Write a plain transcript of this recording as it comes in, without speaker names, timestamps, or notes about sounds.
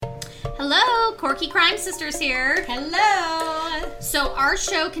Hello, Corky Crime Sisters here. Hello. So our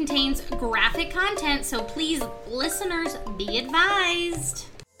show contains graphic content, so please, listeners, be advised.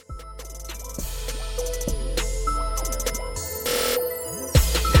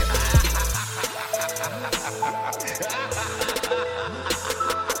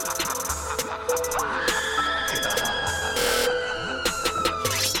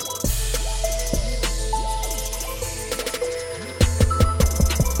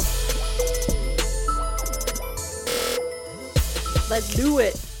 Let's do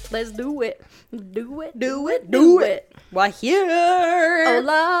it. Let's do it. Do it. Do it. Do it. Why here?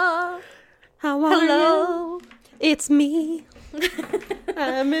 Hola. How are Hello. you? It's me.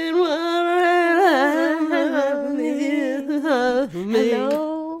 I'm in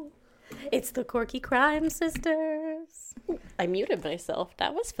Hello. It's the Corky Crime Sisters. I muted myself.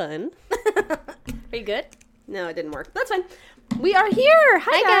 That was fun. Are you good? No, it didn't work. That's fine. We are here.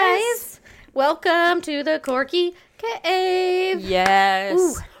 Hi, guys. Welcome to the Corky Cave.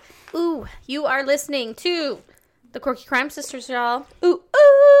 Yes. Ooh, you are listening to the Corky Crime Sisters, y'all. Ooh,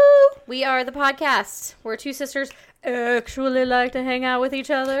 ooh. We are the podcast where two sisters actually like to hang out with each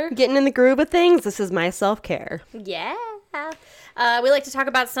other. Getting in the groove of things. This is my self-care. Yeah. We like to talk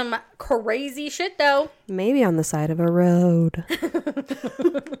about some crazy shit, though. Maybe on the side of a road.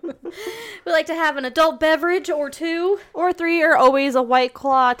 We like to have an adult beverage or two. Or 3 are always a White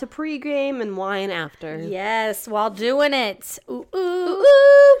Claw to pregame and wine after. Yes, while doing it. Ooh, ooh,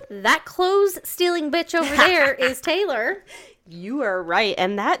 ooh. That clothes-stealing bitch over there is Taylor. You are right.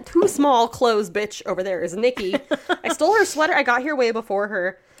 And that too small clothes bitch over there is Nikki. I stole her sweater. I got here way before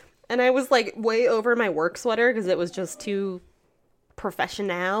her. And I was like way over my work sweater because it was just too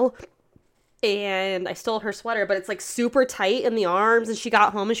professional. And I stole her sweater, but it's like super tight in the arms. And she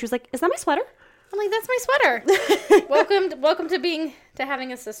got home and she was like, "Is that my sweater?" I'm like, that's my sweater. Welcome to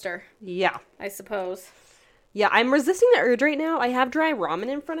having a sister, Yeah. I suppose. Yeah, I'm resisting the urge right now. I have dry ramen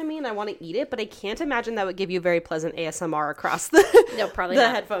in front of me and I want to eat it, but I can't imagine that would give you very pleasant ASMR across the, No, probably the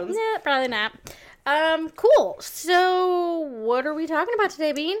not. headphones. Yeah, probably not. Cool. So, what are we talking about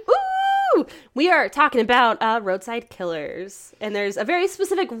today, Bean? Ooh! We are talking about roadside killers. And there's a very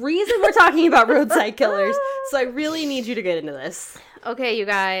specific reason we're talking about roadside killers. So I really need you to get into this. Okay, you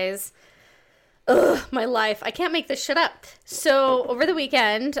guys. Ugh, my life. I can't make this shit up. So, over the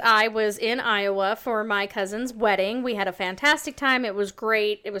weekend, I was in Iowa for my cousin's wedding. We had a fantastic time. It was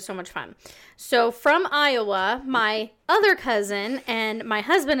great. It was so much fun. So, from Iowa, my other cousin and my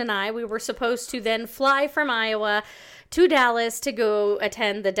husband and I, we were supposed to then fly from Iowa to Dallas to go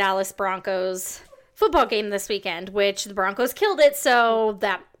attend the Dallas Broncos football game this weekend, which the Broncos killed it, so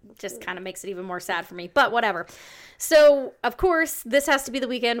that just kind of makes it even more sad for me. But whatever. So, of course, this has to be the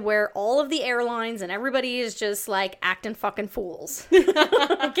weekend where all of the airlines and everybody is just, like, acting fucking fools.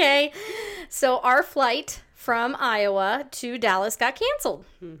 Okay? So, our flight from Iowa to Dallas got canceled.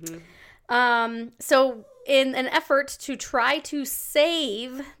 Mm-hmm. So, in an effort to try to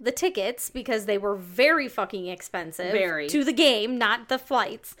save the tickets, because they were very fucking expensive to the game, not the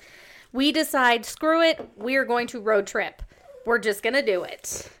flights, we decide, screw it, we're going to road trip. We're just going to do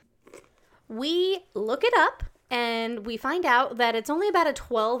it. We look it up. And we find out that it's only about a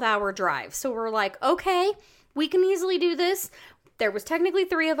 12-hour drive. So we're like, okay, we can easily do this. There was technically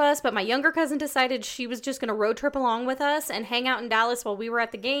 3 of us, but my younger cousin decided she was just going to road trip along with us and hang out in Dallas while we were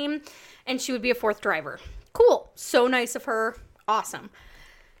at the game. And she would be a 4th driver. Cool. So nice of her. Awesome.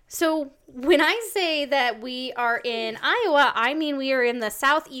 So when I say that we are in Iowa, I mean we are in the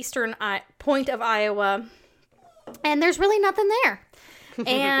southeastern point of Iowa. And there's really nothing there.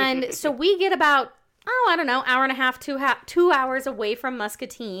 And so we get about I don't know, hour and a half, 2 hours away from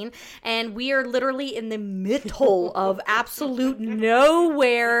Muscatine, and we are literally in the middle of absolute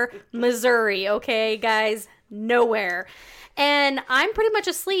nowhere, Missouri, okay, guys? Nowhere. And I'm pretty much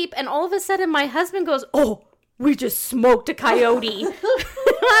asleep, and all of a sudden my husband goes, "Oh, we just smoked a coyote."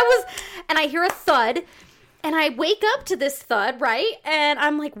 And I hear a thud, and I wake up to this thud, right? And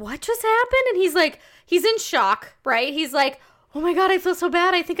I'm like, what just happened? And he's like, he's in shock, right? He's like, "Oh my God, I feel so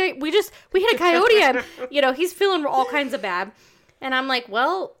bad. I think we hit a coyote." And, he's feeling all kinds of bad. And I'm like,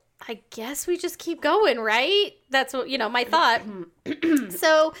 well, I guess we just keep going, right? That's what, my thought.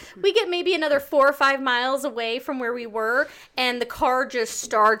 So we get maybe another 4 or 5 miles away from where we were, and the car just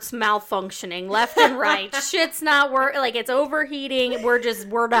starts malfunctioning left and right. Shit's not working. Like, it's overheating. We're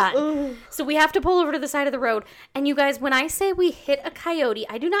done. So we have to pull over to the side of the road. And you guys, when I say we hit a coyote,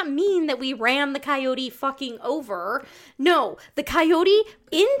 I do not mean that we ran the coyote fucking over. No, the coyote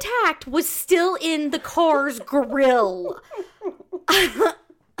intact was still in the car's grill.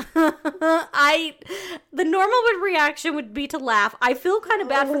 The normal reaction would be to laugh. I feel kind of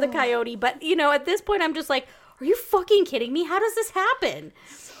bad for the coyote, but at this point I'm just like, are you fucking kidding me? How does this happen?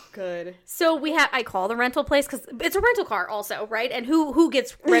 Good. So I call the rental place because it's a rental car also, right? And who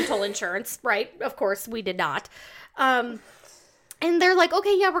gets rental insurance, right? Of course we did not. And they're like,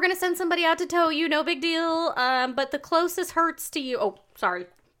 okay, yeah, we're going to send somebody out to tow you. No big deal. But the closest Hertz to you. Oh, sorry.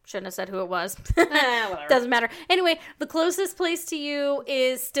 Shouldn't have said who it was. Whatever. Doesn't matter. Anyway, the closest place to you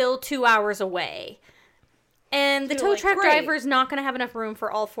is still 2 hours away. And the tow truck driver is not going to have enough room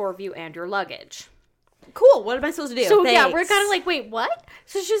for all 4 of you and your luggage. Cool. What am I supposed to do? So, Thanks. yeah, we're kind of like, wait, what?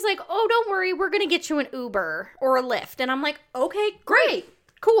 So she's like, oh, don't worry. We're going to get you an Uber or a Lyft. And I'm like, okay, great.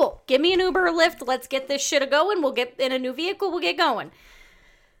 Cool. Give me an Uber or Lyft. Let's get this shit going. We'll get in a new vehicle. We'll get going.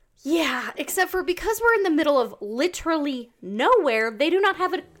 Yeah, except for because we're in the middle of literally nowhere, they do not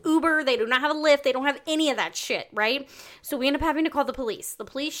have an Uber, they do not have a Lyft, they don't have any of that shit, right? So we end up having to call the police. The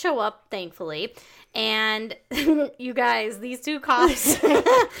police show up, thankfully, and you guys, these 2 cops...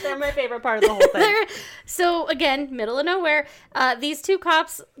 They're my favorite part of the whole thing. So, again, middle of nowhere, these 2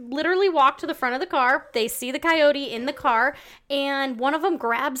 cops literally walk to the front of the car, they see the coyote in the car, and one of them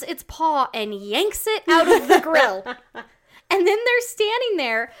grabs its paw and yanks it out of the grill. And then they're standing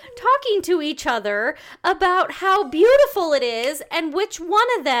there talking to each other about how beautiful it is and which one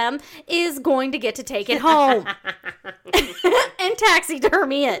of them is going to get to take it home and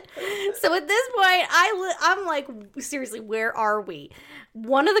taxidermy it. So at this point, I'm like, seriously, where are we?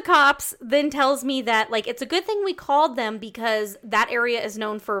 One of the cops then tells me that, like, it's a good thing we called them because that area is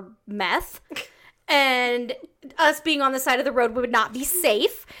known for meth. And us being on the side of the road would not be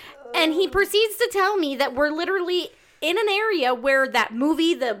safe. And he proceeds to tell me that we're literally in an area where that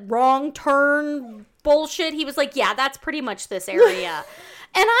movie, The Wrong Turn bullshit, he was like, yeah, that's pretty much this area.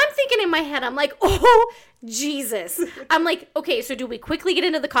 And I'm thinking in my head, I'm like, oh, Jesus. I'm like, okay, so do we quickly get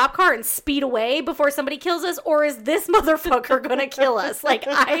into the cop car and speed away before somebody kills us? Or is this motherfucker going to kill us? Like,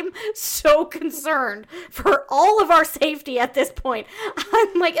 I'm so concerned for all of our safety at this point.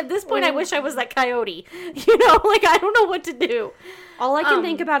 I'm like, at this point, I wish I was that coyote. Like, I don't know what to do. All I can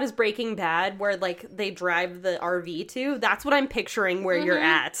think about is Breaking Bad, where, like, they drive the RV to. That's what I'm picturing where you're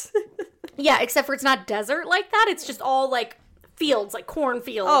at. Yeah, except for it's not desert like that. It's just all, like, fields, like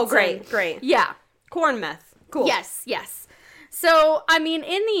cornfields. Oh, great, great. Yeah. Corn meth. Cool. Yes. So, I mean,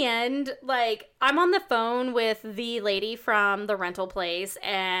 in the end, like, I'm on the phone with the lady from the rental place,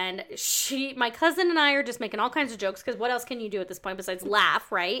 and my cousin and I are just making all kinds of jokes, because what else can you do at this point besides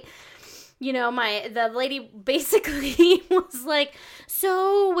laugh, right? The lady basically was like,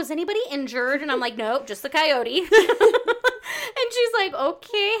 so was anybody injured? And I'm like, nope, just the coyote. And she's like,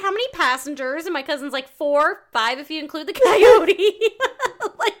 okay, how many passengers? And my cousin's like, 4, 5 if you include the coyote.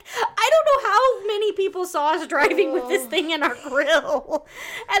 Like, I don't know how many people saw us driving with this thing in our grill.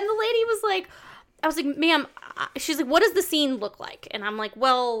 And the lady was like, I was like, ma'am, she's like, what does the scene look like? And I'm like,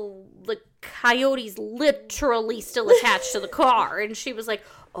 well, the coyote's literally still attached to the car. And she was like,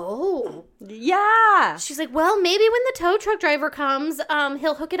 oh. Yeah. She's like, well, maybe when the tow truck driver comes,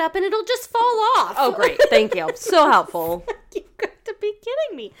 he'll hook it up and it'll just fall off. Oh, great. Thank you. So helpful. You've got to be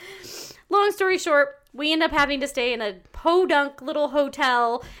kidding me. Long story short, we end up having to stay in a podunk little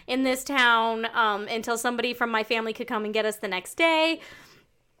hotel in this town until somebody from my family could come and get us the next day.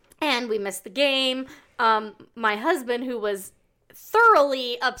 And we missed the game. My husband, who was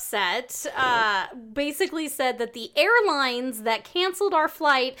thoroughly upset, basically said that the airlines that canceled our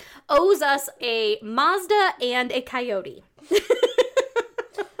flight owes us a Mazda and a coyote.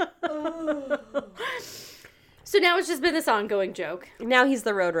 So now it's just been this ongoing joke. Now he's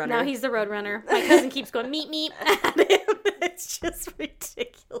the Roadrunner. My cousin keeps going, meep, meep at him. It's just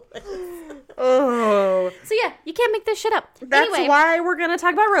ridiculous. Oh. So yeah, you can't make this shit up. That's anyway, why we're going to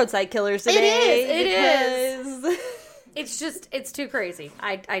talk about roadside killers today. It is. It's too crazy.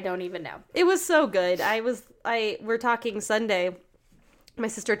 I don't even know. It was so good. We're talking Sunday. My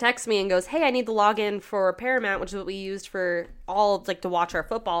sister texts me and goes, hey, I need the login for Paramount, which is what we used for to watch our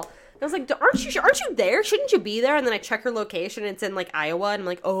football. And I was like, aren't you there? Shouldn't you be there? And then I check her location. It's in, like, Iowa. And I'm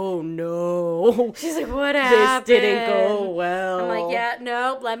like, oh, no. She's like, what happened? This didn't go well. I'm like, yeah,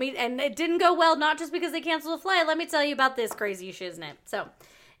 no, and it didn't go well, not just because they canceled the flight. Let me tell you about this crazy shiznit. So,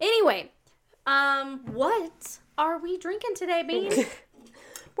 anyway, what are we drinking today, Bean? We're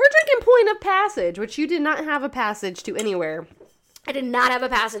drinking Point of Passage, which you did not have a passage to anywhere. I did not have a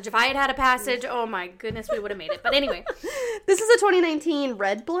passage. If I had had a passage, oh my goodness, we would have made it. But anyway. This is a 2019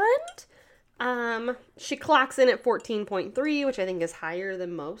 red blend. She clocks in at 14.3, which I think is higher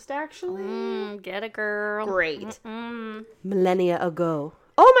than most, actually. Get it, girl. Great. Millennia ago.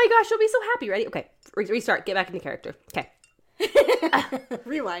 Oh my gosh, you'll be so happy. Ready? Okay, restart. Get back into character. Okay.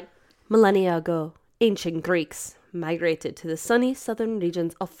 Rewind. Millennia ago, ancient Greeks migrated to the sunny southern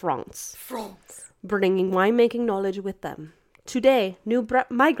regions of France, bringing winemaking knowledge with them. Today, new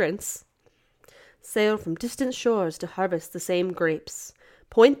migrants sail from distant shores to harvest the same grapes.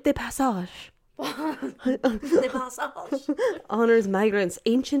 Point de Passage honors migrants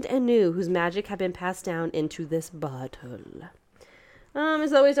ancient and new whose magic have been passed down into this bottle.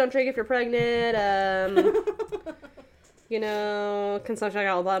 As always, don't drink if you're pregnant. Consumption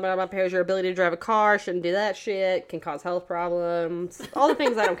alcohol, blah, blah, blah, impairs your ability to drive a car. Shouldn't do that shit. Can cause health problems. All the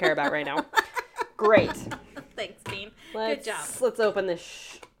things I don't care about right now. Great. Thanks, Dean. Good job. Let's open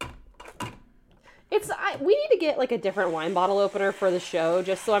this. We need to get like a different wine bottle opener for the show,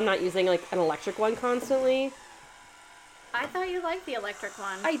 just so I'm not using like an electric one constantly. I thought you liked the electric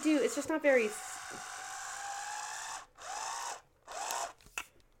one. I do. It's just not very.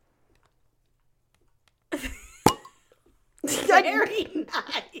 Very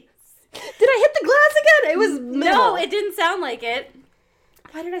nice. Did I hit the glass again? It was minimal. No, it didn't sound like it.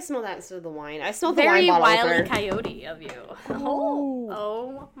 Why did I smell that instead of the wine? I smelled Very the wine bottle Wile E. opener. Coyote of you.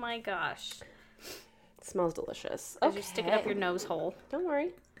 Oh my gosh. It smells delicious. Did you stick it up your nose hole? Don't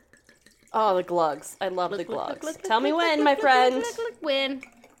worry. Oh, the glugs. I love the glugs. look, Tell me look, when, look, my look, friend. look, win.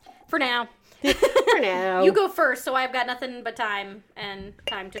 For now. For now. You go first, so I've got nothing but time and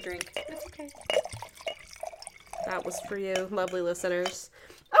time to drink. That's okay. That was for you, lovely listeners.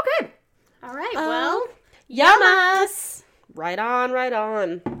 Okay. All right, well. Yamas! Right on, right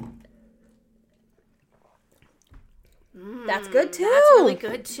on. That's good too. That's really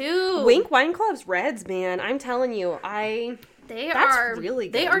good too. Wink Wine Club's Reds, man. I'm telling you, that's really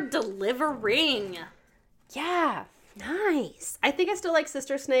good. They are delivering. Yeah, nice. I think I still like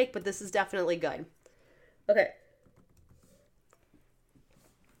Sister Snake, but this is definitely good. Okay.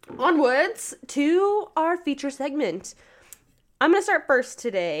 Onwards to our feature segment. I'm going to start first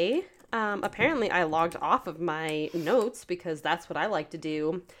today. Apparently I logged off of my notes because that's what I like to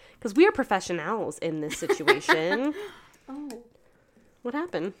do. Because we are professionals in this situation. Oh. What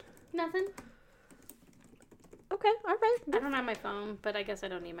happened? Nothing. Okay, all right. I don't have my phone, but I guess I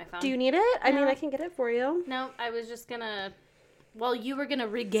don't need my phone. Do you need it? I mean, I can get it for you. No, I was just gonna... While you were gonna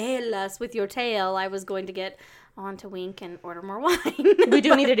regale us with your tale, I was going to get on to Wink and order more wine. We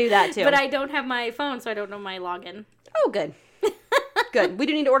do need to do that, too. But I don't have my phone, so I don't know my login. Oh, good. Good. We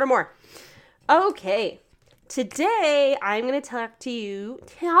do need to order more. Okay. Today, I'm going to talk to you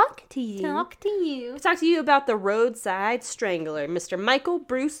about the roadside strangler, Mr. Michael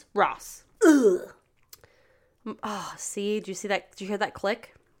Bruce Ross. Ugh. Oh, see? Did you see that? Did you hear that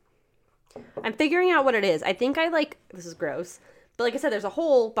click? I'm figuring out what it is. I think this is gross. But like I said, there's a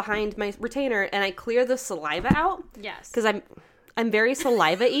hole behind my retainer, and I clear the saliva out. Yes. Because I'm very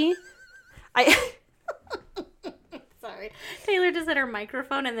saliva-y. Sorry. Taylor just had her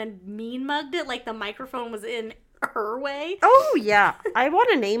microphone and then mean mugged it like the microphone was in her way. Oh, yeah. I want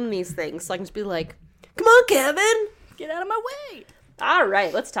to name these things so I can just be like, come on, Kevin. Get out of my way. All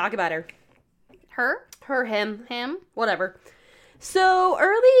right, let's talk about her. Her? Her, him. Him? Whatever. So,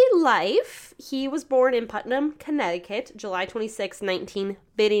 early life, he was born in Putnam, Connecticut, July 26,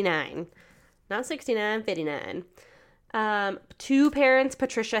 1959. Not 69, 59. Two parents,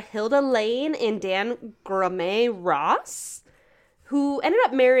 Patricia Hilda Lane and Dan Grame Ross, who ended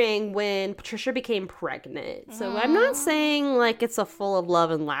up marrying when Patricia became pregnant. So I'm not saying like it's a full of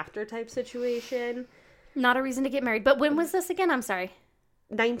love and laughter type situation. Not a reason to get married. But when was this again? I'm sorry.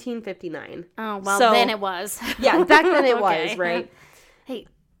 1959. Oh, well, So- then it was. Yeah, back then it Okay. was, right? Hey,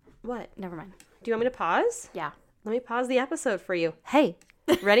 What? never mind. Do you want me to pause? Yeah. Let me pause the episode for you. Hey,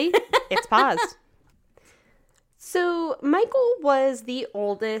 ready? It's paused. So, Michael was the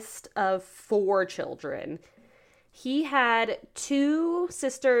oldest of 4 children. He had 2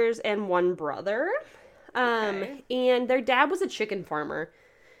 sisters and 1 brother. And their dad was a chicken farmer.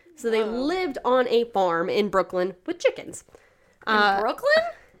 So they lived on a farm in Brooklyn with chickens. Brooklyn?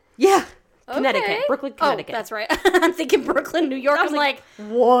 Yeah. Connecticut. Okay. Brooklyn, Connecticut. Oh, that's right. I'm thinking Brooklyn, New York. I was like,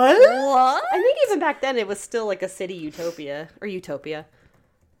 what? what? I think even back then it was still like a city utopia. Or utopia.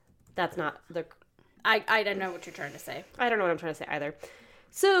 That's not the... I don't know what you're trying to say. I don't know what I'm trying to say either.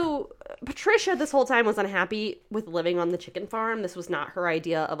 So, Patricia this whole time was unhappy with living on the chicken farm. This was not her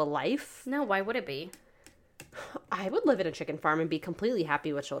idea of a life. No, why would it be? I would live in a chicken farm and be completely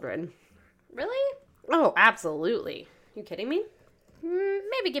happy with children. Really? Oh, absolutely. You kidding me?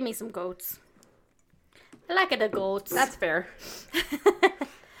 Maybe give me some goats. I like the goats. That's fair.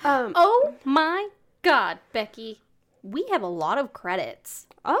 Oh my God, Becky. We have a lot of credits.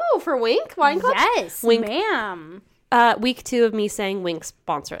 Oh, for Wink? Wine Club? Yes, Wink. ma'am. Week 2 of me saying Wink,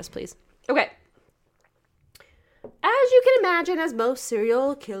 sponsor us, please. Okay. As you can imagine, as most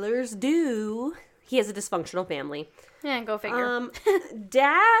serial killers do, he has a dysfunctional family. Yeah, go figure.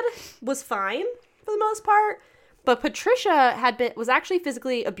 Dad was fine for the most part, but Patricia was actually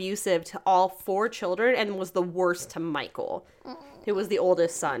physically abusive to all 4 children and was the worst to Michael, who was the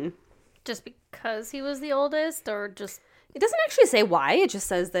oldest son. Just because he was the oldest, or just... It doesn't actually say why. It just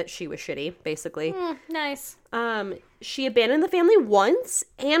says that she was shitty, basically. Nice. She abandoned the family once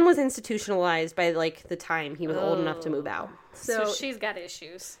and was institutionalized by, like, the time he was old enough to move out. So she's got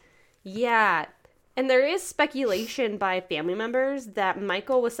issues. Yeah. And there is speculation by family members that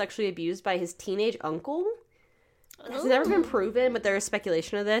Michael was sexually abused by his teenage uncle. It's never been proven, but there is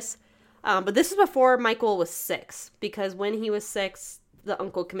speculation of this. But this is before Michael was 6, because when he was 6, the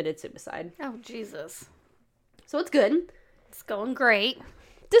uncle committed suicide. Oh, Jesus. So it's good. It's going great.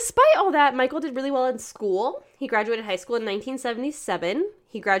 Despite all that, Michael did really well in school. He graduated high school in 1977.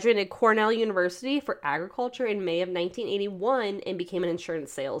 He graduated Cornell University for agriculture in May of 1981 and became an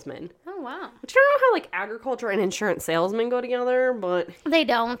insurance salesman. Oh, wow. Which I don't know how, like, agriculture and insurance salesmen go together, but... They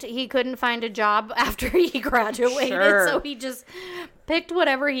don't. He couldn't find a job after he graduated, Sure. so he just picked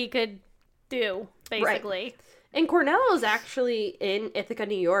whatever he could do, basically. Right. And Cornell is actually in Ithaca,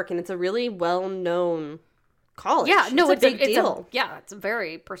 New York, and it's a really well-known college. Yeah, no, it's a big deal. It's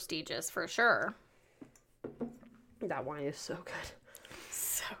very prestigious, for sure. That wine is so good.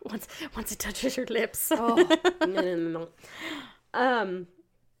 So, once it touches your lips. Oh, no.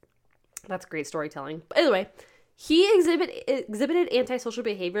 That's great storytelling. But anyway, he exhibited antisocial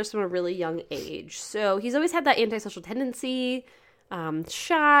behaviors from a really young age. So he's always had that antisocial tendency,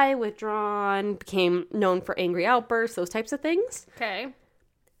 shy, withdrawn, became known for angry outbursts, those types of things. Okay.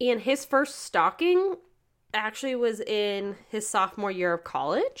 And his first stalking actually was in his sophomore year of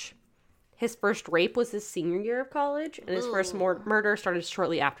college. His first rape was his senior year of college, and his first murder started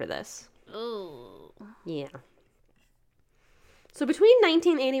shortly after this. Ooh. Yeah. So between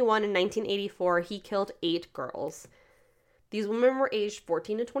 1981 and 1984, he killed 8 girls. These women were aged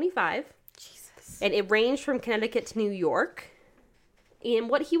 14 to 25. Jesus. And it ranged from Connecticut to New York. And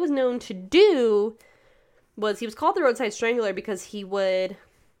what he was known to do was he was called the roadside strangler because he would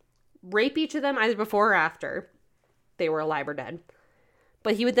rape each of them either before or after they were alive or dead.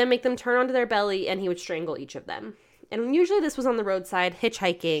 But he would then make them turn onto their belly and he would strangle each of them. And usually this was on the roadside,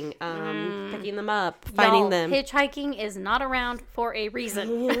 hitchhiking, picking them up, finding them. Hitchhiking is not around for a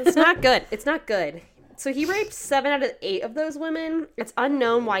reason. It's not good. It's not good. So he raped 7 out of 8 of those women. It's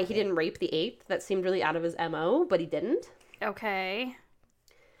unknown why he didn't rape the 8th. That seemed really out of his MO, but he didn't. Okay.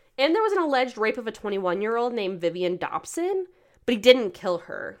 And there was an alleged rape of a 21-year-old named Vivian Dobson, but he didn't kill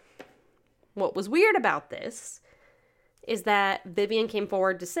her. What was weird about this is that Vivian came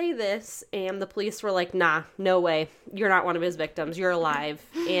forward to say this, and the police were like, nah, no way. You're not one of his victims. You're alive.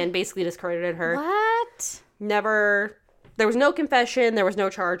 And basically discredited her. What? Never. There was no confession. There was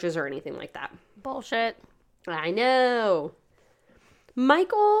no charges or anything like that. Bullshit. I know.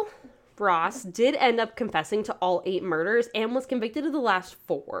 Michael Ross did end up confessing to all 8 murders and was convicted of the last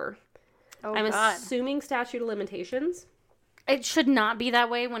 4. Oh, I'm God. assuming statute of limitations. It should not be that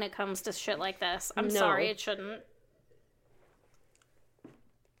way when it comes to shit like this. I'm No. sorry, it shouldn't.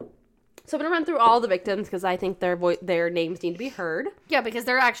 So I'm going to run through all the victims because I think their names need to be heard. Yeah, because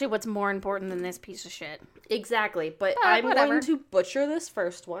they're actually what's more important than this piece of shit. Exactly. But I'm whatever. going to butcher this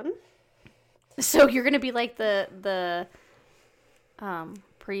first one. So you're going to be like the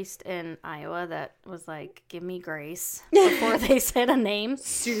priest in Iowa that was like, give me grace, before they said a name.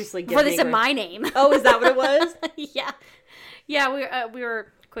 Seriously, Before they said my name. Oh, is that what it was? Yeah. Yeah, we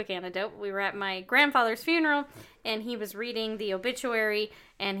were, quick anecdote, we were at my grandfather's funeral, and he was reading the obituary,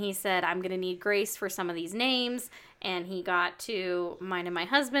 and he said, I'm going to need grace for some of these names, and he got to mine and my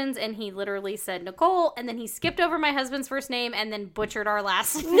husband's, and he literally said Nicole, and then he skipped over my husband's first name, and then butchered our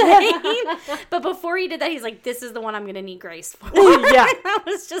last name. But before he did that, he's like, this is the one I'm going to need grace for. Yeah. And I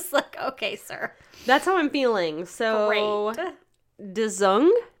was just like, okay, sir. That's how I'm feeling. So, Great.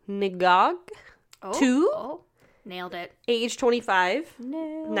 Dzung Ngog, 2, Nailed it. age 25,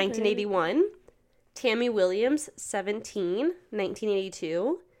 Nailed 1981. Tammy Williams, 17,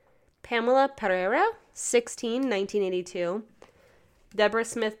 1982. Pamela Pereira, 16, 1982. Deborah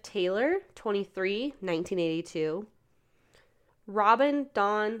Smith Taylor, 23, 1982. Robin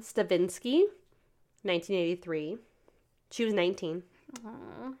Dawn Stavinsky, 1983. She was 19.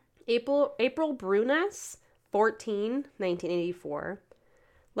 Aww. April Brunas, 14, 1984.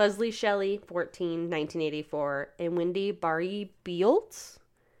 Leslie Shelley, 14, 1984. And Wendy Barry Bealt,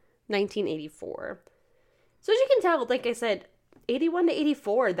 1984. So as you can tell, like I said, 81 to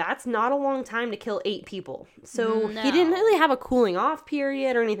 84, that's not a long time to kill 8 people. So No. he didn't really have a cooling off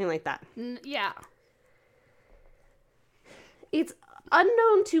period or anything like that. Yeah. It's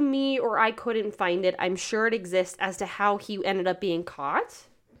unknown to me, or I couldn't find it. I'm sure it exists as to how he ended up being caught.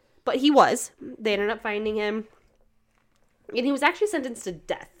 But he was. They ended up finding him. And he was actually sentenced to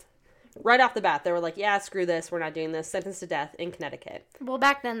death. Right off the bat, they were like, yeah, screw this. We're not doing this. Sentenced to death in Connecticut. Well,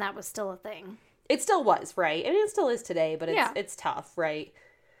 back then that was still a thing. It still was, right? I mean, it still is today, but it's tough, right?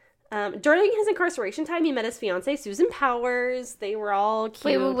 During his incarceration time, he met his fiancée, Susan Powers. They were all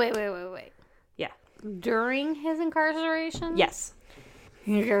cute. Wait. Yeah. During his incarceration? Yes.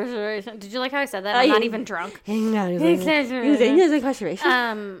 Incarceration. Did you like how I said that? I'm not even drunk. His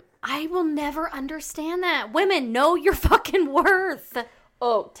incarceration. I will never understand that. Women, know your fucking worth.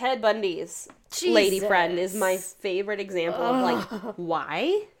 Oh, Ted Bundy's lady friend is my favorite example of, like,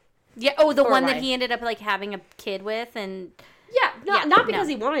 why? Yeah, the one that he ended up, like, having a kid with, and... Yeah, not because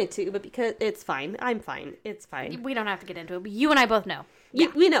he wanted to, but because it's fine. I'm fine. It's fine. We don't have to get into it, but you and I both know.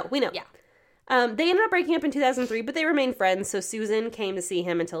 We know. Yeah. They ended up breaking up in 2003, but they remained friends, so Susan came to see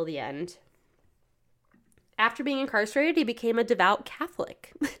him until the end. After being incarcerated, he became a devout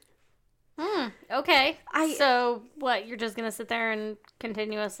Catholic. Okay. So, what, you're just going to sit there and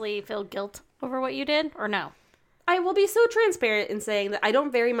continuously feel guilt over what you did, or no? I will be so transparent in saying that I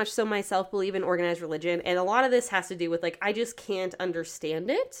don't very much so myself believe in organized religion, and a lot of this has to do with, like, I just can't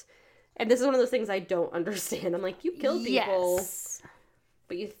understand it. And this is one of those things I don't understand. I'm like, you killed people,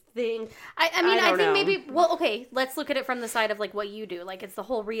 but you think... I mean, I think maybe... Well, okay, let's look at it from the side of, like, what you do. Like, it's the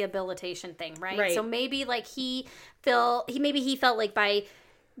whole rehabilitation thing, right? So maybe, like, he felt like by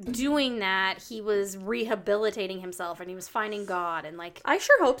doing that, he was rehabilitating himself, and he was finding God, and, like... I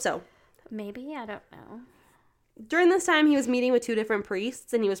sure hope so. Maybe, I don't know. During this time, he was meeting with 2 different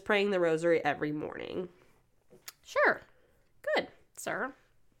priests, and he was praying the rosary every morning. Sure. Good. Sir.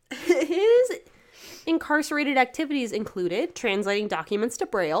 His incarcerated activities included translating documents to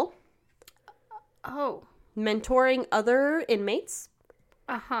Braille. Oh. Mentoring other inmates.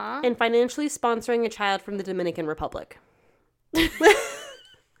 Uh-huh. And financially sponsoring a child from the Dominican Republic.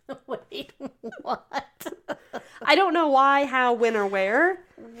 Wait, what? I don't know why, how, when, or where.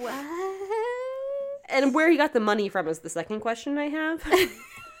 What? And where he got the money from is the second question I have.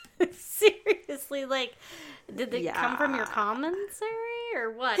 Seriously, like, did it come from your commissary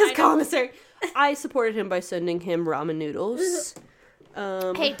or what? His commissary. I supported him by sending him ramen noodles.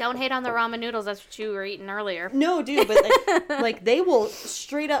 Hey, don't hate on the ramen noodles. That's what you were eating earlier. No, dude, but like they will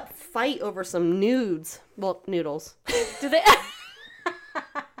straight up fight over some nudes. Well, noodles. Do they?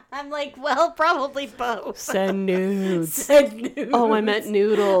 I'm like, well, probably both. Send nudes. Send nudes. Oh, I meant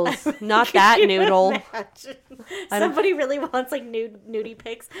noodles. Not that noodle. Somebody really wants, like, nudie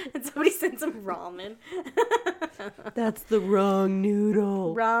pics, and somebody sends them ramen. That's the wrong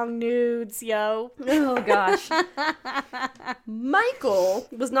noodle. Wrong nudes, yo. Oh, gosh. Michael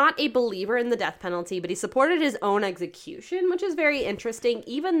was not a believer in the death penalty, but he supported his own execution, which is very interesting,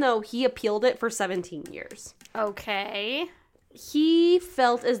 even though he appealed it for 17 years. Okay. He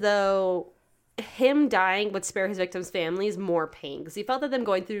felt as though him dying would spare his victims' families more pain, because he felt that them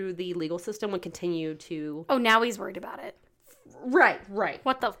going through the legal system would continue to... Oh, now he's worried about it. Right.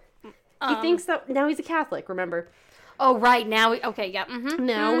 What the... He thinks that... Now he's a Catholic, remember? Oh, right. Now... Okay, yeah. Mm-hmm.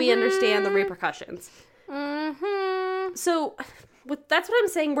 Now we understand the repercussions. Mm-hmm. So, that's what I'm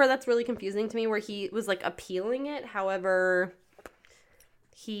saying, where that's really confusing to me, where he was, like, appealing it. However,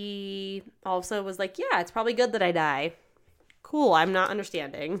 he also was like, yeah, it's probably good that I die. Cool, I'm not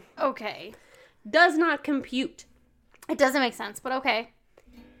understanding. Okay. Does not compute. It doesn't make sense, but okay.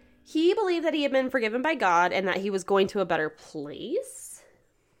 He believed that he had been forgiven by God and that he was going to a better place.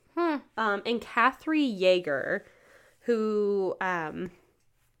 And Catherine Yeager, who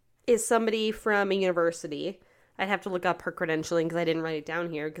is somebody from a university. I'd have to look up her credentialing because I didn't write it down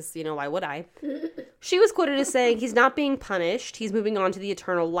here because, you know, why would I? She was quoted as saying, he's not being punished. He's moving on to the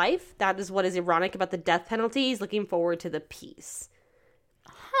eternal life. That is what is ironic about the death penalty. He's looking forward to the peace.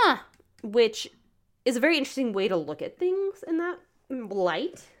 Huh. Which is a very interesting way to look at things in that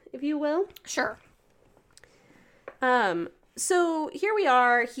light, if you will. Sure. So here we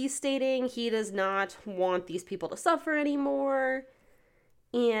are. He's stating he does not want these people to suffer anymore.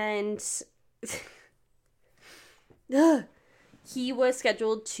 And... he was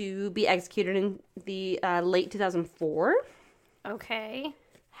scheduled to be executed in the late 2004. Okay.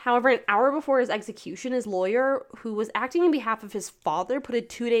 However, an hour before his execution, his lawyer, who was acting on behalf of his father, put a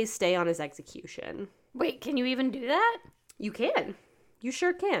 2-day stay on his execution. Wait, can you even do that? You can. You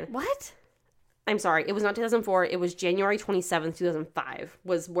sure can. What? I'm sorry. It was not 2004. It was January 27th, 2005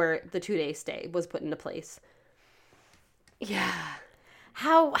 was where the 2-day stay was put into place. Yeah.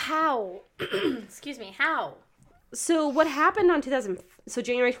 How? Excuse me, how? So what happened on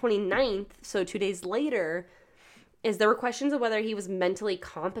January 29th, so 2 days later, is there were questions of whether he was mentally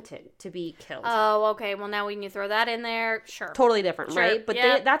competent to be killed. Oh, okay. Well, now when you throw that in there, sure. Totally different, Sure. right? But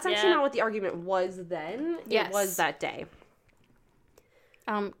Yeah, that's actually yeah. not what the argument was then. Yes. It was that day.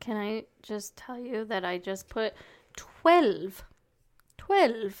 Can I just tell you that I just put 12.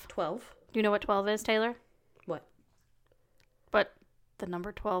 12. 12? Do you know what 12 is, Taylor? What? What the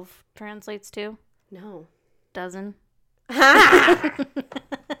number 12 translates to? No. Dozen.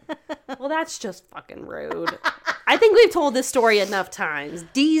 Well, that's just fucking rude. I think we've told this story enough times.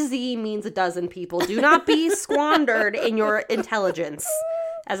 DZ means a dozen people. Do not be squandered in your intelligence.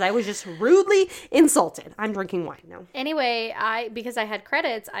 As I was just rudely insulted. I'm drinking wine now. Anyway, because I had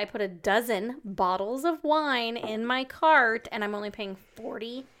credits, I put a dozen bottles of wine in my cart, and I'm only paying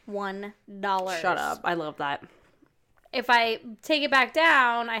 $41. Shut up. I love that. If I take it back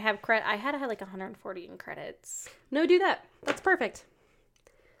down, I have credit. I had like 140 in credits. No, do that. That's perfect.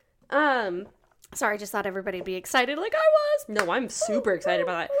 Sorry, I just thought everybody'd be excited like I was. No, I'm super excited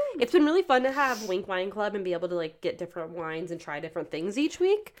about that. It's been really fun to have Wink Wine Club and be able to like get different wines and try different things each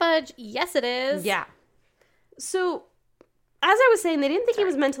week. Fudge, yes it is. Yeah. So, as I was saying, they didn't think he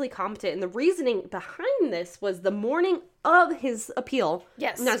was mentally competent, and the reasoning behind this was the morning of his appeal.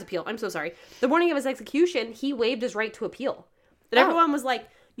 Yes. Not his appeal, I'm so sorry. The morning of his execution, he waived his right to appeal. And Oh. everyone was like,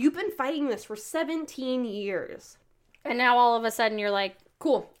 you've been fighting this for 17 years. And now all of a sudden you're like,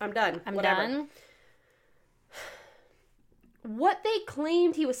 Cool, I'm done. I'm Whatever. done. What they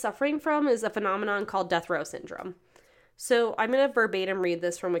claimed he was suffering from is a phenomenon called death row syndrome. So I'm going to verbatim read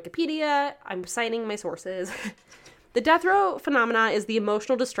this from Wikipedia. I'm citing my sources. The death row phenomena is the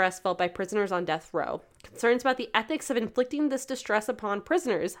emotional distress felt by prisoners on death row. Concerns about the ethics of inflicting this distress upon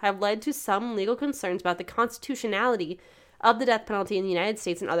prisoners have led to some legal concerns about the constitutionality of the death penalty in the United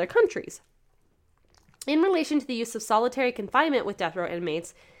States and other countries. In relation to the use of solitary confinement with death row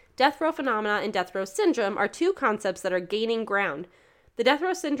inmates, death row phenomena and death row syndrome are two concepts that are gaining ground. The death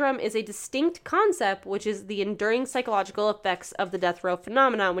row syndrome is a distinct concept, which is the enduring psychological effects of the death row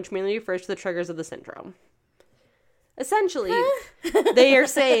phenomenon, which merely refers to the triggers of the syndrome. Essentially, they are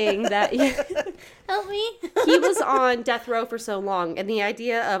saying that Help me. he was on death row for so long, and the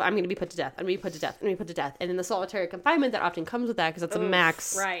idea of, I'm going to be put to death, I'm going to be put to death, I'm going to be put to death, and in the solitary confinement that often comes with that, because that's a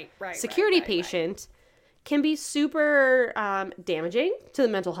max security patient, can be super damaging to the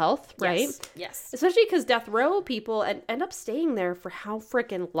mental health, right? Yes. Especially because death row people end up staying there for how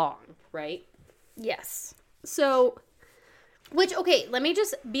freaking long, right? Yes. So, Which, okay, let me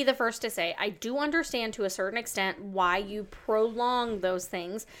just be the first to say, I do understand to a certain extent why you prolong those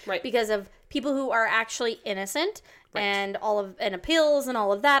things. Right. Because of people who are actually innocent and and appeals and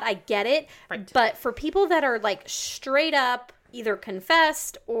all of that. I get it. Right. But for people that are like straight up either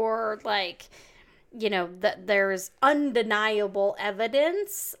confessed or like, you know, that there's undeniable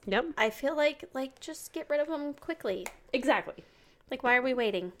evidence. yep, I feel like just get rid of them quickly. exactly. Like, why are we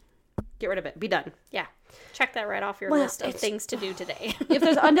waiting? Get rid of it. Be done. Yeah. Check that right off your Well, list of it's- things to do today. If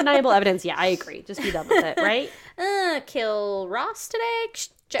there's undeniable evidence, yeah, I agree. Just be done with it, right? Kill Ross today?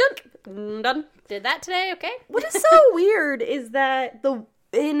 Check. Done. Did that today? Okay. What is so weird is that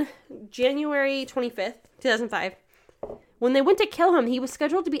in January 25th, 2005, when they went to kill him, he was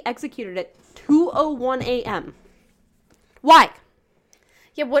scheduled to be executed at 2:01 a.m. Why?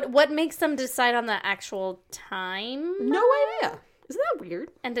 Yeah, what makes them decide on the actual time? No idea. Isn't that weird?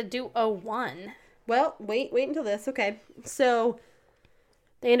 And to do 01. Well, wait until this. Okay. So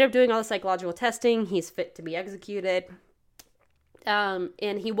they ended up doing all the psychological testing. He's fit to be executed. And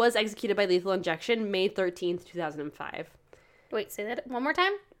he was executed by lethal injection May 13th, 2005. Wait, say that one more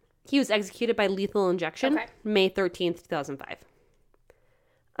time? He was executed by lethal injection Okay. May 13th, 2005.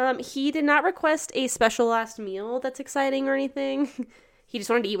 He did not request a special last meal that's exciting or anything. He just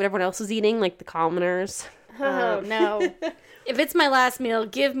wanted to eat what everyone else was eating, like the commoners. Oh, no. If it's my last meal,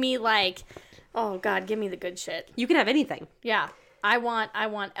 give me like, oh God, give me the good shit. You can have anything. Yeah. I want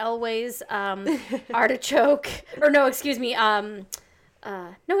Elway's artichoke. Or no, excuse me. No,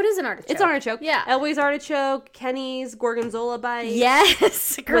 it is an artichoke. It's artichoke. Yeah. Elway's artichoke, Kenny's gorgonzola bite.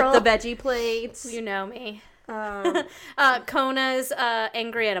 Yes, girl. With the veggie plates. You know me. Um, Kona's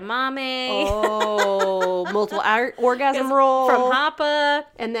angry edamame. oh, multiple orgasm roll. From Hapa.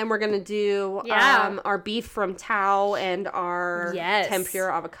 And then we're going to do Yeah. our beef from Tao and our Yes.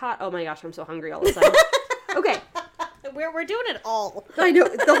 tempura avocado. Oh my gosh, I'm so hungry all of a sudden. Okay. We're doing it all. I know,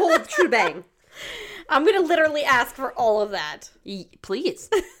 the whole shebang. I'm going to literally ask for all of that. Please.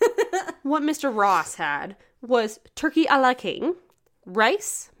 What Mr. Ross had was turkey a la king,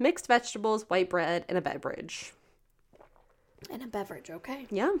 rice, mixed vegetables, white bread, and a beverage. And a beverage, okay.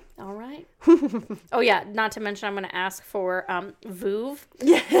 Yeah. All right. Oh, yeah. Not to mention, I'm going to ask for Vouv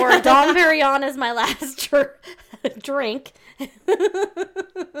or Dom Perignon as my last drink. You're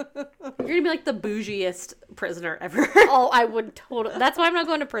gonna be like the bougiest prisoner ever. Oh, I would totally. That's why I'm not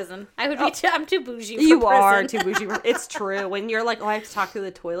going to prison. I would be. I'm too bougie. For You prison. are too bougie. It's true. When you're like, oh, I have to talk through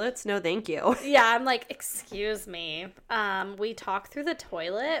the toilets. No, thank you. Yeah, I'm like, excuse me. We talk through the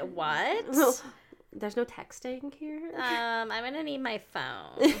toilet. What? There's no texting here. I'm gonna need my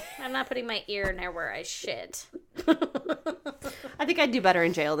phone. I'm not putting my ear near where I shit. I think I'd do better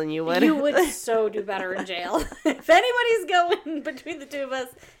in jail than you would. You would so do better in jail. If anybody's going between the two of us,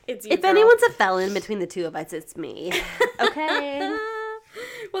 it's you. If girl. anyone's a felon between the two of us, it's me. Okay.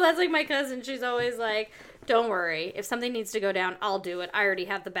 Well, that's like my cousin. She's always like, don't worry. If something needs to go down, I'll do it. I already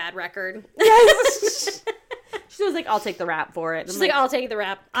have the bad record. Yes. She was like, I'll take the rap for it. She's like, I'll take the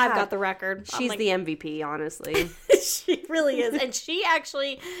rap. I've got the record. She's like, the MVP, honestly. She really is. And she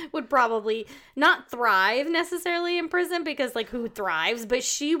actually would probably not thrive necessarily in prison because, like, who thrives? But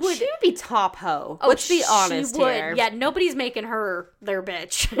she would. She would be top hoe. Oh, Let's be honest she would. here. Yeah, nobody's making her their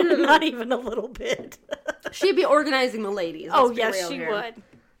bitch. Not even a little bit. She'd be organizing the ladies. Oh, Let's be yes, real she here. would.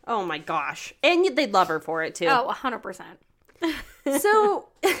 Oh, my gosh. And they'd love her for it, too. Oh, 100%. So,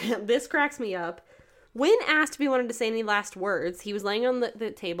 this cracks me up. When asked if he wanted to say any last words, he was laying on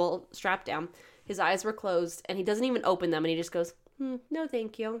the table, strapped down. His eyes were closed, and he doesn't even open them, and he just goes, no,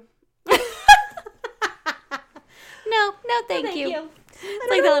 thank you. No, thank you. It's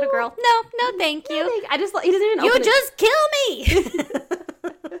like the little girl. No, thank you. I just, he doesn't even open You it. just kill me. He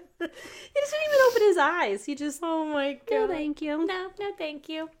doesn't even open his eyes. He just, Oh my god. no, thank you. No, thank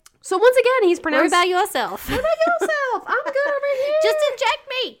you. So once again, he's Worry pronounced... about yourself. What about yourself? I'm good over here. Just inject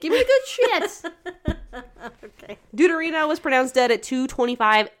me. Give me the good shit. Okay. Deuterino was pronounced dead at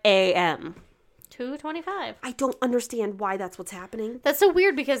 2:25 a.m. 2:25. I don't understand why that's what's happening. That's so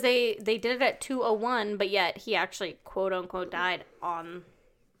weird because they did it at 2:01, but yet he actually quote unquote died on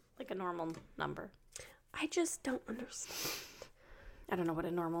like a normal number. I just don't understand. I don't know what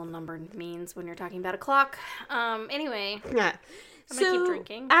a normal number means when you're talking about a clock. Anyway, Yeah. I'm gonna keep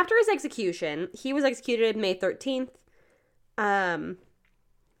drinking. After his execution, he was executed May 13th. A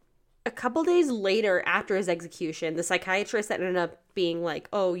couple days later after his execution, the psychiatrist that ended up being like,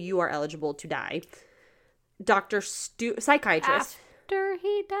 oh, you are eligible to die. Psychiatrist. After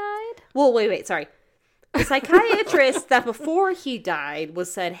he died? Well, wait, sorry. The psychiatrist that before he died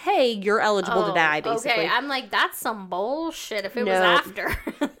was said, hey, you're eligible to die, basically. Okay, I'm like, that's some bullshit if it was No. after.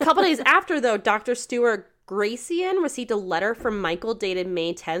 A couple days after, though, Dr. Stuart Gracian received a letter from Michael dated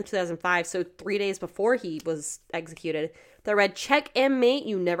May 10th, 2005, so 3 days before he was executed, that read, check inmate,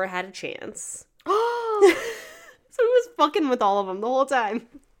 you never had a chance. So he was fucking with all of them the whole time.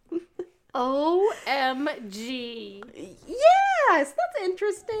 OMG. Yes, that's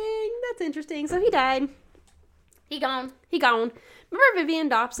interesting. So he died. He gone. Remember Vivian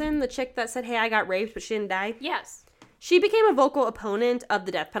Dobson, the chick that said, hey, I got raped, but she didn't die? Yes. She became a vocal opponent of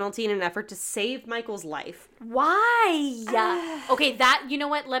the death penalty in an effort to save Michael's life. Why? Okay, that, you know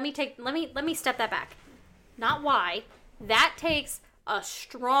what? Let me step that back. Not why. That takes a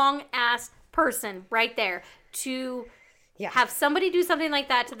strong ass person right there to have somebody do something like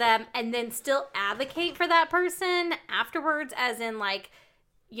that to them and then still advocate for that person afterwards, as in, like,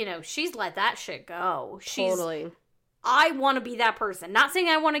 you know, she's let that shit go. Totally. I want to be that person. Not saying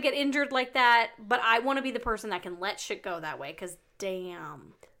I want to get injured like that, but I want to be the person that can let shit go that way, because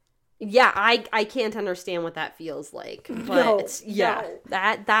damn. Yeah, I can't understand what that feels like. But No.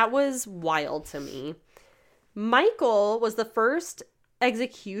 That was wild to me. Michael was the first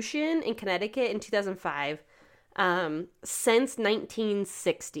execution in Connecticut in 2005 since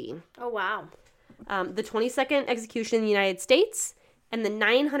 1960. Oh, wow. The 22nd execution in the United States and the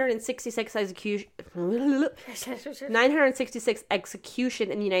 966 execution in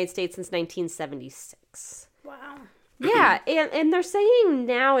the United States since 1976. Wow. Yeah, and they're saying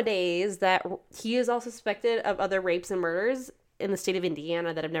nowadays that he is also suspected of other rapes and murders in the state of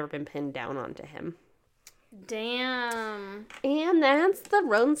Indiana that have never been pinned down onto him. Damn. And that's the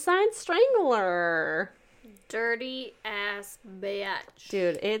Roadside Strangler. Dirty ass bitch.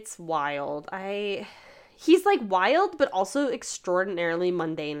 Dude, it's wild. He's like wild, but also extraordinarily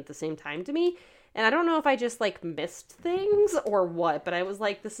mundane at the same time to me. And I don't know if I just like missed things or what, but I was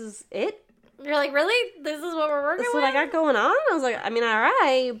like, this is it? You're like, really? This is what we're working This is with? what I got going on? I was like, I mean,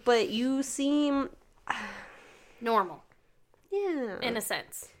 alright, but you seem... Normal. Yeah. In a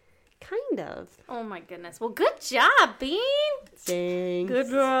sense. Kind of. Oh my goodness. Well, good job, Bean. Thanks. Good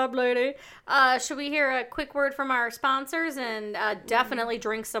job, lady. Should we hear a quick word from our sponsors and definitely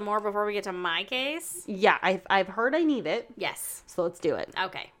drink some more before we get to my case? Yeah, I've heard I need it. Yes. So let's do it.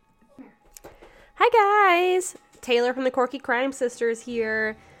 Okay. Hi guys, Taylor from the Quirky Crime Sisters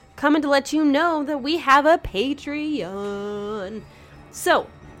here, coming to let you know that we have a Patreon. So,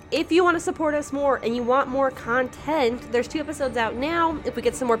 if you want to support us more and you want more content, there's 2 episodes out now. If we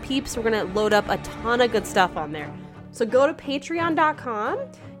get some more peeps, we're going to load up a ton of good stuff on there. So go to patreon.com.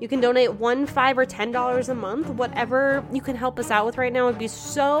 You can donate $1, $5, or $10 a month. Whatever you can help us out with right now would be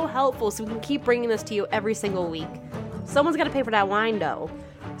so helpful so we can keep bringing this to you every single week. Someone's got to pay for that wine though.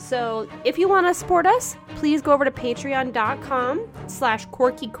 So if you want to support us, please go over to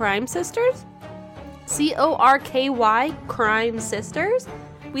patreon.com/Quirky Crime Sisters. CORKY Crime Sisters.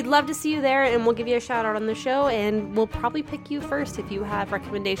 We'd love to see you there, and we'll give you a shout out on the show, and we'll probably pick you first if you have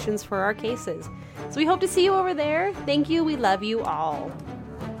recommendations for our cases. So we hope to see you over there. Thank you. We love you all.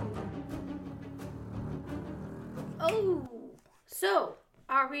 Oh, so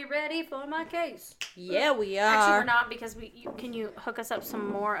are we ready for my case? Yeah, we are. Actually, we're not because can you hook us up some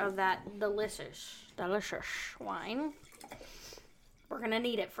more of that delicious wine? We're gonna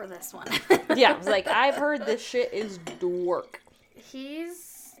need it for this one. Yeah, I was like, I've heard this shit is dork. He's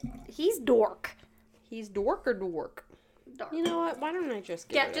dork. He's dork or dork? Dork. You know what? Why don't I just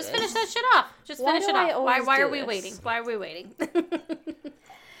get rid of Just this? finish that shit off. Just Why finish do it I off. always Why do are we this? waiting? Why are we waiting?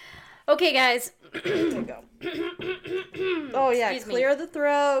 Okay, guys. There we go. Oh yeah, Excuse me. clear the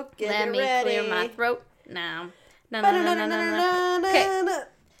throat. Get Let it me ready. clear my throat now. No. Okay. Okay.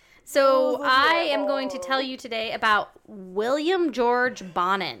 So I am going to tell you today about William George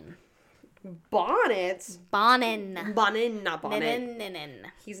Bonin. Bonnets. Bonin. Bonnet, not Bonnet. Nin.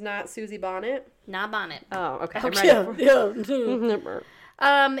 He's not Susie Bonnet. Not Bonnet. Oh, okay.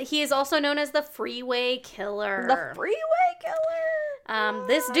 He is also known as the Freeway Killer. The Freeway Killer.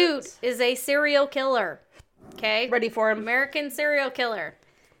 This dude is a serial killer. Okay? Ready for him. American serial killer.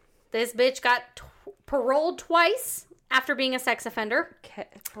 This bitch got paroled twice after being a sex offender.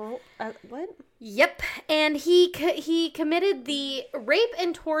 What? Yep, and he committed the rape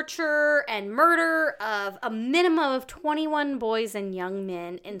and torture and murder of a minimum of 21 boys and young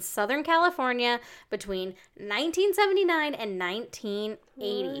men in Southern California between 1979 and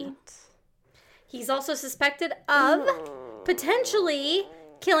 1980. What? He's also suspected of potentially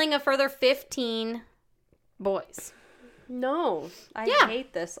killing a further 15 boys. No, I Yeah.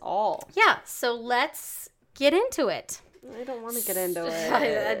 hate this all. Yeah, so let's get into it. I don't want to get into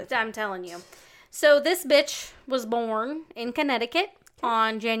it. I'm telling you. So this bitch was born in Connecticut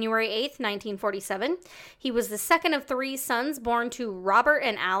on January 8th, 1947. He was the second of 3 sons born to Robert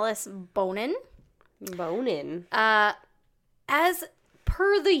and Alice Bonin. Bonin. As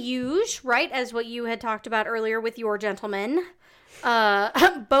per the usual, right, as what you had talked about earlier with your gentleman,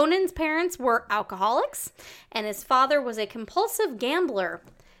 Bonin's parents were alcoholics, and his father was a compulsive gambler.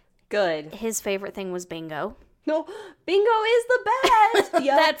 Good. His favorite thing was bingo. No, Bingo is the best.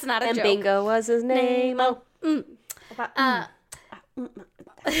 Yep. That's not a and joke. Bingo was his name. Get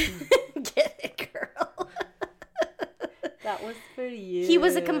it, girl. That was for you. He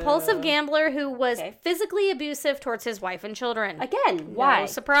was a compulsive gambler who was physically abusive towards his wife and children. Again, why? No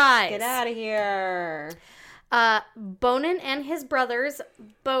surprise. Get out of here. Bonin and his brothers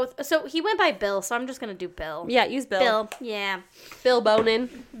both... So he went by Bill, so I'm just going to do Bill. Yeah, use Bill. Bill, yeah. Bill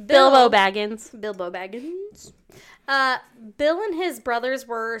Bonin. Bilbo Baggins. Bilbo Baggins. Bill and his brothers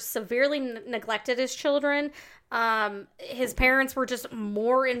were severely neglected as children. His parents were just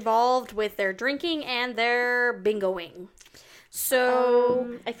more involved with their drinking and their bingoing.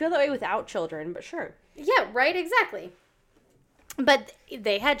 So... I feel that way without children, but sure. yeah, right, exactly. But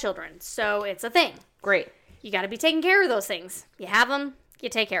they had children, so it's a thing. Great. You got to be taking care of those things. You have them, you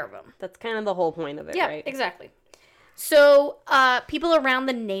take care of them. That's kind of the whole point of it, Yeah, right? exactly. So, people around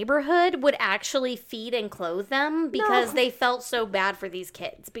the neighborhood would actually feed and clothe them because they felt so bad for these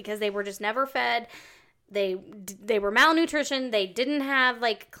kids because they were just never fed. They were malnutrition. They didn't have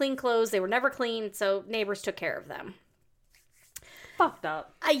like clean clothes. They were never clean. So neighbors took care of them. Fucked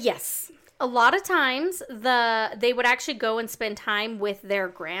up. Yes. A lot of times they would actually go and spend time with their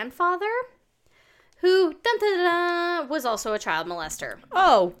grandfather, who was also a child molester.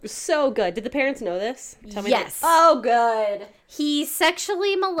 Oh, so good. Did the parents know this? Tell me Yes. Oh, good. He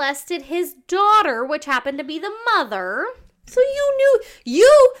sexually molested his daughter, which happened to be the mother. So you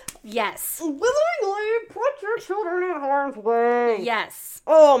knew, Yes. Willingly put your children in harm's way. Yes.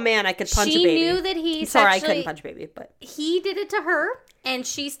 Oh man, I could punch a She baby. knew that he Sorry, I sexually- couldn't punch a baby, but he did it to her, and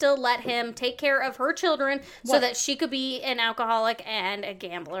she still let him take care of her children so What? that she could be an alcoholic and a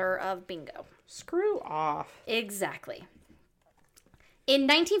gambler of bingo. screw off. Exactly. In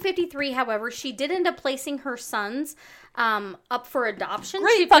 1953, however, she did end up placing her sons up for adoption.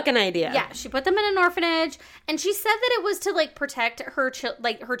 Great fucking idea. Yeah, she put them in an orphanage, and she said that it was to like protect her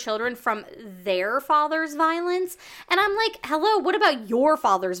her children from their father's violence. And I'm like, hello, what about your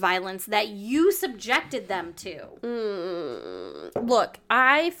father's violence that you subjected them to? Look,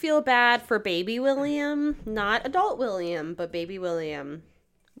 I feel bad for baby William, not adult William, but baby William.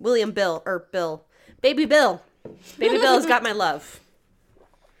 Bill. Baby Bill. Baby Bill's got my love.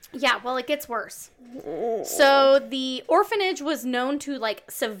 Yeah, well, it gets worse. So the orphanage was known to like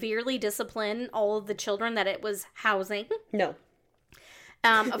severely discipline all of the children that it was housing. No.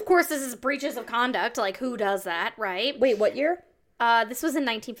 Of course, this is breaches of conduct. Like, who does that, right? Wait, what year? This was in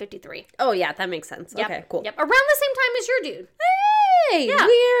 1953. Oh yeah, that makes sense. Yep. Okay, cool. Yep, around the same time as your dude. Hey, Yeah.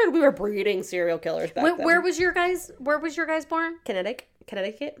 weird. We were breeding serial killers back then. Where was your guys born?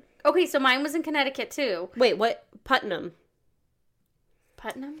 Connecticut? Okay, so mine was in Connecticut too. Wait, what? Putnam.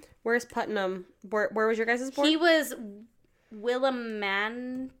 Putnam. Where's Putnam? Where was your guys' born? He was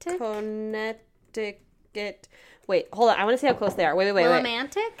Willimantic. Connecticut. Wait, hold on. I want to see how close they are. Wait.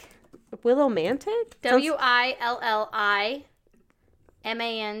 Willimantic. Willowmantic?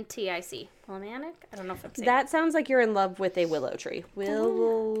 Willimantic. Willimantic. I don't know if I'm saying That sounds like you're in love with a willow tree.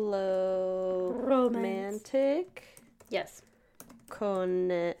 Willowmantic. Yes.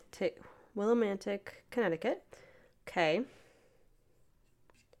 Willowmantic, Connecticut. Okay.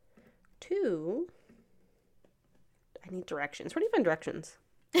 2. I need directions. Where do you find directions?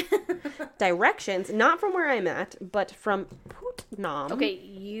 Directions, not from where I'm at, but from Putnam. Okay,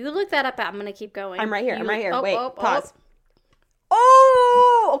 you look that up. I'm gonna keep going. I'm right here. Oh, Wait, oh, pause. oh.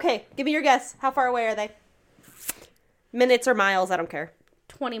 Oh, okay. Give me your guess. How far away are they? Minutes or miles? I don't care.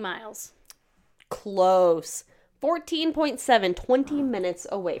 20 miles. Close. 14.7, 20 minutes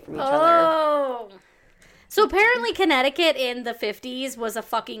away from each other. Oh. So apparently Connecticut in the 50s was a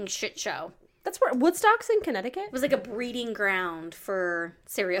fucking shit show. That's where Woodstock's in Connecticut? It was like a breeding ground for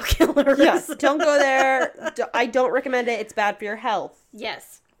serial killers. Yes. Don't go there. I don't recommend it. It's bad for your health.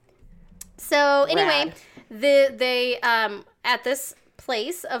 Yes. So anyway, Rad. they at this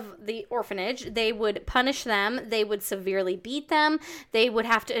place of the orphanage, they would punish them. They would severely beat them. They would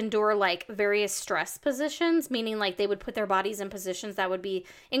have to endure like various stress positions, meaning like they would put their bodies in positions that would be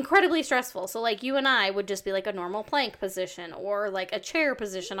incredibly stressful. So like you and I would just be like a normal plank position or like a chair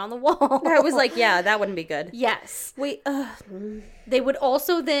position on the wall. I was like, yeah, that wouldn't be good. Yes. Wait, They would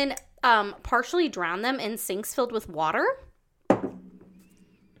also then partially drown them in sinks filled with water.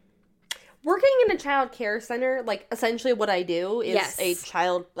 working in a child care center, like essentially what I do is Yes. a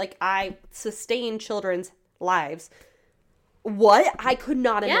child, like I sustain children's lives. What? I could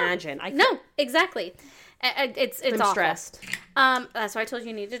not imagine. No, exactly. It's I'm awful. stressed. That's why I told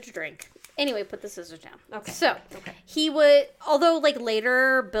you needed to drink. Anyway, put the scissors down. Okay. So, he would, although like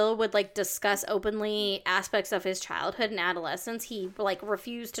later Bill would like discuss openly aspects of his childhood and adolescence, he like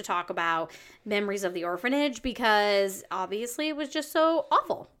refused to talk about memories of the orphanage because obviously it was just so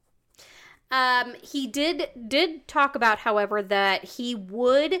awful. He did talk about, however, that he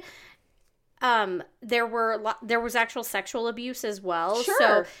would, there was actual sexual abuse as well. Sure.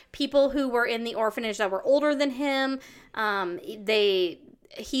 So people who were in the orphanage that were older than him,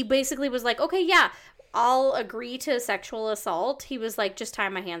 he basically was like, okay, yeah, I'll agree to sexual assault. He was like, just tie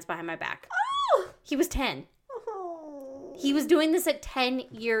my hands behind my back. Oh. He was 10. Oh. He was doing this at 10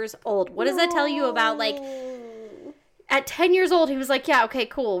 years old. What does that tell you about, like, at 10 years old, he was like, yeah, okay,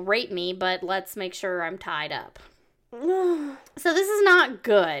 cool, rape me, but let's make sure I'm tied up. So this is not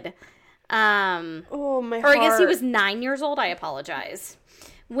good. Oh, my Or heart. I guess he was 9 years old. I apologize.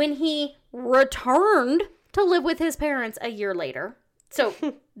 When he returned to live with his parents a year later. So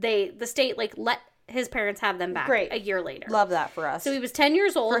the state like let his parents have them back Great. a year later. Love that for us. So he was 10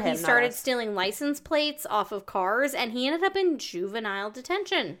 years old. For him, He not started us. stealing license plates off of cars, and he ended up in juvenile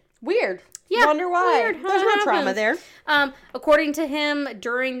detention. Weird. Yeah, Wonder why. weird how There's that no trauma happens. there. According to him,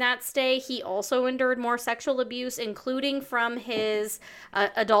 during that stay, he also endured more sexual abuse, including from his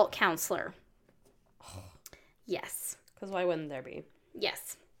adult counselor. Yes. Because why wouldn't there be?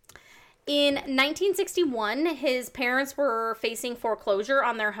 Yes. In 1961, his parents were facing foreclosure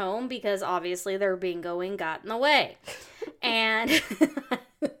on their home because obviously their bingoing got in the way. And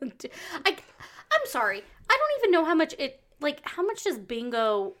I'm sorry. I don't even know how much how much does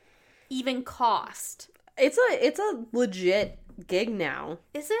bingo even cost? It's a legit gig now.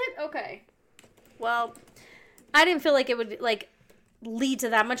 Is it? Okay. Well, I didn't feel like it would, like, lead to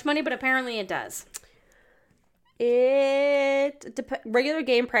that much money, but apparently it does. Regular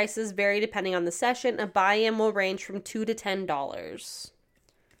game prices vary depending on the session. A buy-in will range from $2 to $10.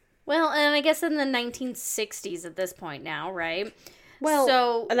 Well, and I guess in the 1960s at this point now, right? Well,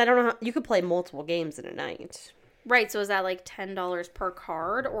 so, and I don't know how you could play multiple games in a night. Right, so is that like $10 per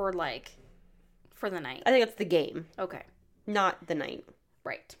card or like for the night? I think it's the game, Okay. not the night.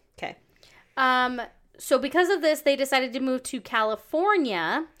 Right. Okay. So because of this, they decided to move to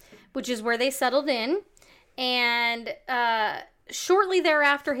California, which is where they settled in. And shortly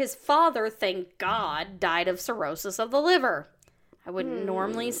thereafter, his father, thank God, died of cirrhosis of the liver. I wouldn't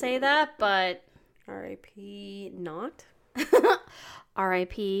normally say that, but R.I.P. Not?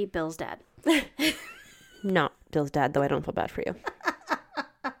 R.I.P. Bill's dad. Not Bill's dad, though I don't feel bad for you.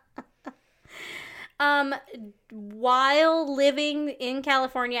 While living in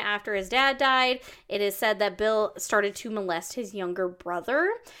California after his dad died, it is said that Bill started to molest his younger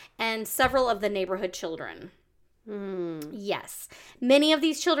brother and several of the neighborhood children. Yes. Many of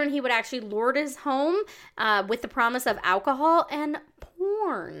these children he would actually lure to his home with the promise of alcohol and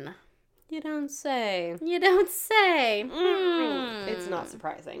porn. You don't say. You don't say. It's not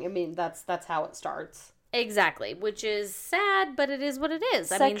surprising. I mean, that's how it starts. Exactly, which is sad, but it is what it is.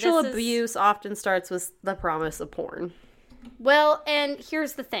 Sexual abuse often starts with the promise of porn. Well, and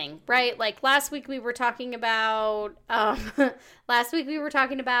here's the thing, right? Like last week we were talking about, the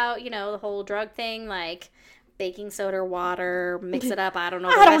whole drug thing, like baking soda or water, mix it up. I don't know.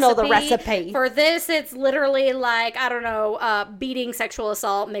 I don't know the recipe. For this, it's literally like, I don't know, beating, sexual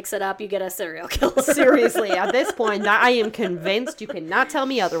assault, mix it up, you get a serial killer. Seriously, at this point, I am convinced you cannot tell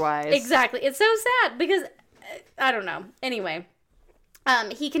me otherwise. Exactly. It's so sad because, I don't know. Anyway,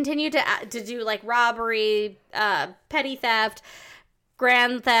 he continued to do like robbery, petty theft,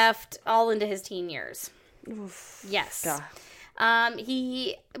 grand theft, all into his teen years. Oof. Yes. God.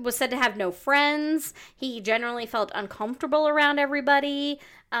 He was said to have no friends. He generally felt uncomfortable around everybody.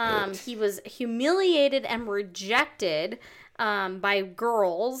 He was humiliated and rejected by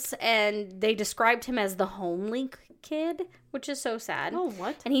girls, and they described him as the homely kid, which is so sad. Oh,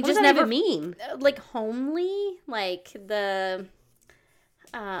 what? And he what just does that never even mean? Like homely, like the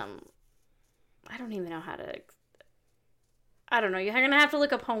I don't even know how to. I don't know. You're gonna have to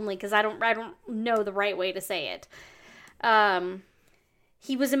look up homely because I don't know the right way to say it.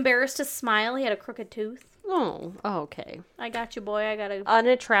 He was embarrassed to smile. He had a crooked tooth. Oh, okay. I got you, boy. I got to...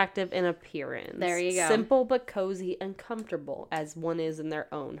 Unattractive in appearance. There you go. Simple but cozy and comfortable as one is in their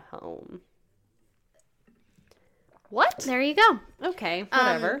own home. What? There you go. Okay,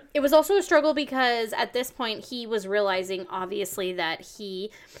 whatever. It was also a struggle because at this point he was realizing, obviously, that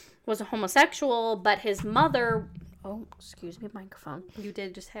he was a homosexual, but his mother... Oh, excuse me, microphone. You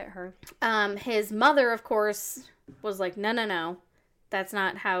did just hit her. His mother, of course, was like, no. That's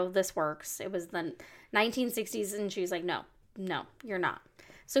not how this works. It was the 1960s, and she was like, no, you're not.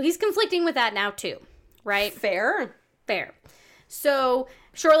 So he's conflicting with that now, too, right? Fair. So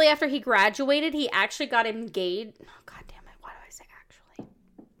shortly after he graduated, he actually got engaged. Oh, God damn it. Why do I say actually?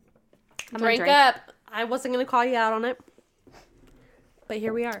 I'm gonna drink up. I wasn't going to call you out on it. But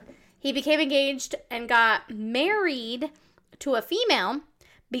here we are. He became engaged and got married to a female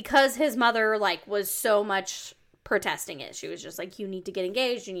because his mother, like, was so much protesting it. She was just like, you need to get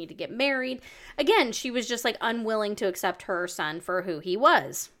engaged. You need to get married. Again, she was just, like, unwilling to accept her son for who he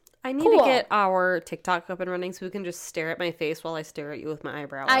was. I need to get our TikTok up and running so we can just stare at my face while I stare at you with my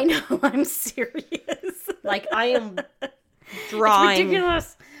eyebrow up. I know. I'm serious. Like, I am drawing. It's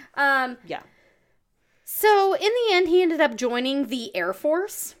ridiculous. Yeah. So, in the end, he ended up joining the Air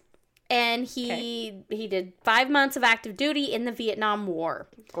Force. And he did 5 months of active duty in the Vietnam War.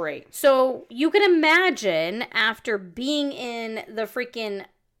 Great. So you can imagine after being in the freaking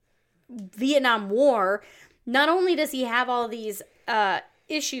Vietnam War, not only does he have all these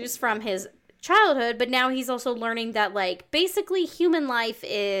issues from his childhood, but now he's also learning that, like, basically human life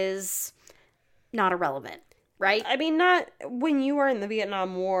is not irrelevant. Right? I mean, not when you were in the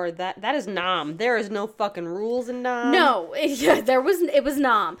Vietnam War. That is Nam. There is no fucking rules in Nam. No, it was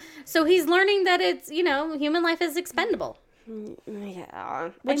Nam. So he's learning that it's, human life is expendable.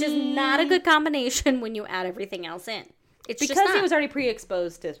 Yeah, Which is not a good combination when you add everything else in. It's because just not. he was already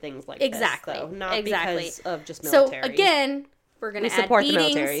pre-exposed to things like exactly. this, though, not exactly. because of just military. So again, we're going to add support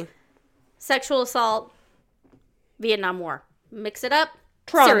beatings, the military, sexual assault, Vietnam War. Mix it up.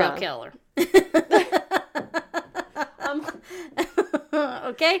 Trauma. Serial killer.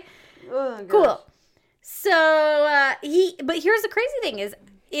 Okay? Oh, cool. So, but here's the crazy thing is,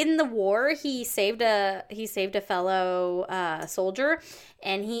 in the war, he saved a fellow soldier,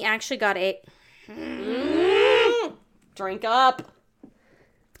 and he actually got Drink up.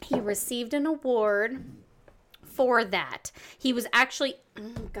 he received an award for that. He was actually,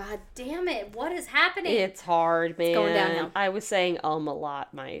 God damn it, what is happening? It's hard, man. going downhill. I was saying a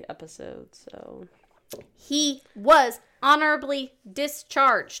lot my episode, so He was honorably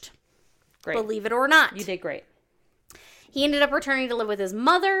discharged. great. Believe it or not. You did great. He ended up returning to live with his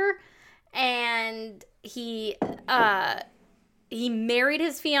mother, and he married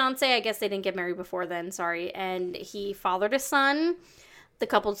his fiance. I guess they didn't get married before then, sorry. And he fathered a son. The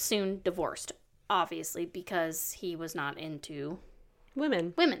couple soon divorced, obviously, because he was not into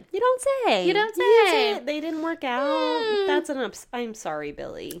Women. women. You don't say. You don't didn't say. it. They didn't work out. That's I'm sorry,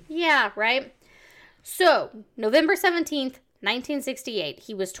 Billy. Yeah, right? So, November 17th, 1968,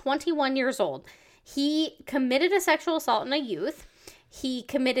 he was 21 years old. He committed a sexual assault on a youth. He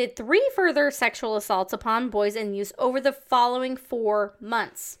committed 3 further sexual assaults upon boys and youths over the following 4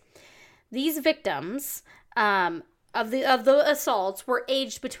 months. These victims of the assaults were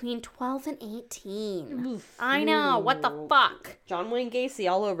aged between 12 and 18. I know, what the fuck? John Wayne Gacy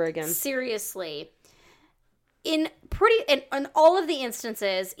all over again. Seriously. In all of the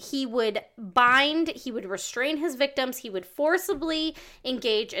instances, he would restrain his victims, he would forcibly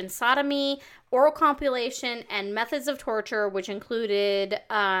engage in sodomy, oral copulation, and methods of torture, which included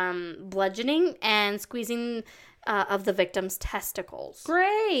bludgeoning and squeezing of the victim's testicles.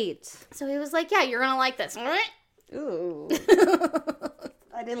 Great. So he was like, yeah, you're gonna like this. Ooh.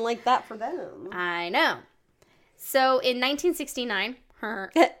 I didn't like that for them. I know. So in 1969,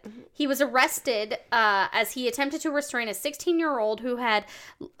 he was arrested as he attempted to restrain a 16-year-old who had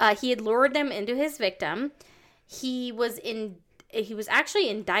lured them into his victim. He was actually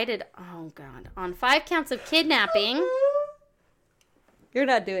indicted, oh God, on 5 counts of kidnapping, You're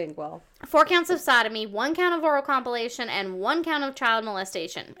not doing well. 4 counts of sodomy, 1 count of oral compilation, and 1 count of child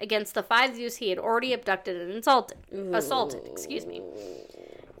molestation against the 5 youths he had already abducted and assaulted. Excuse me.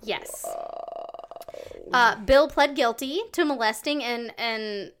 Yes. Bill pled guilty to molesting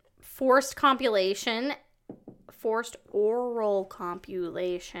and forced oral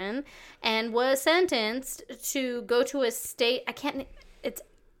copulation, and was sentenced to go to a state, it's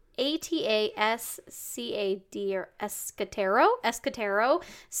ATASCAD or Escatero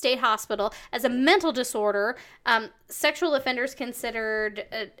State Hospital as a mental disorder. Sexual offenders considered,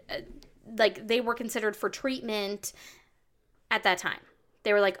 they were considered for treatment at that time.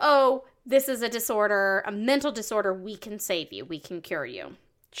 They were like, oh, this is a disorder, a mental disorder. We can save you. We can cure you.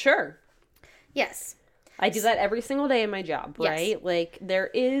 Sure. Yes. I do that every single day in my job, Yes. right? Like, there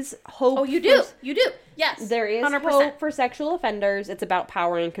is hope. Oh, you do. You do. Yes. There is 100%. hope for sexual offenders. It's about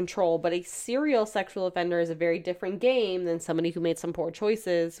power and control. But a serial sexual offender is a very different game than somebody who made some poor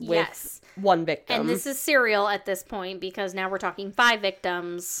choices with Yes. one victim. And this is serial at this point because now we're talking 5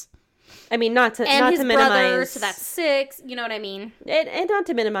 victims. I mean, not to And his minimize, brother, so that's 6. You know what I mean? and not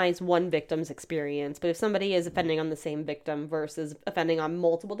to minimize one victim's experience, but if somebody is offending on the same victim versus offending on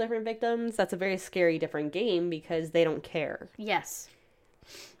multiple different victims, that's a very scary different game because they don't care. Yes.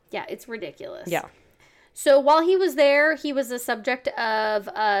 Yeah, it's ridiculous. Yeah. So while he was there, he was the subject of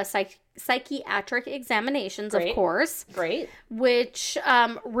psychiatric examinations, Great. of course, Great. which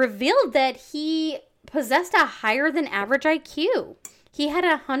revealed that he possessed a higher than average IQ. He had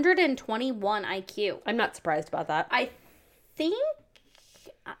 121 IQ. I'm not surprised about that. I think,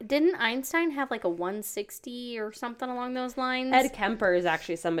 didn't Einstein have like a 160 or something along those lines? Ed Kemper is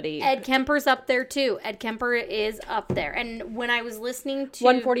actually somebody. Ed Kemper's up there too. Ed Kemper is up there. And when I was listening to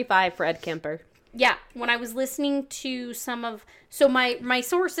 145 for Ed Kemper. Yeah, when I was listening to some of, so my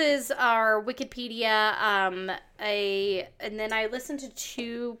sources are Wikipedia, and then I listened to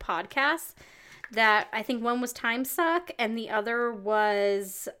 2 podcasts that I think one was Time Suck and the other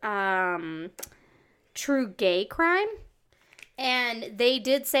was True Gay Crime. And they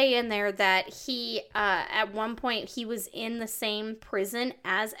did say in there that he, at one point, he was in the same prison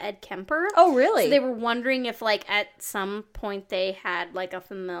as Ed Kemper. Oh, really? So they were wondering if, like, at some point they had, like, a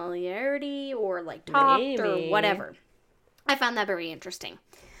familiarity or, like, talked or whatever. I found that very interesting.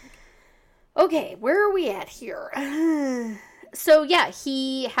 Okay, where are we at here? So, yeah,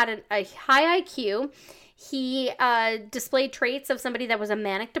 he had a high IQ. He displayed traits of somebody that was a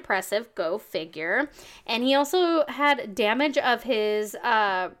manic depressive, go figure. And he also had damage of his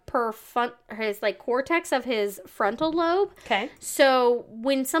cortex of his frontal lobe. Okay. So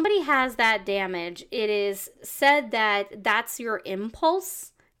when somebody has that damage, it is said that that's your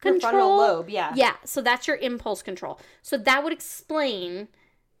impulse control. Your frontal lobe, yeah. Yeah, so that's your impulse control. So that would explain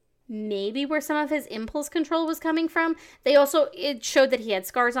maybe where some of his impulse control was coming from. It showed that he had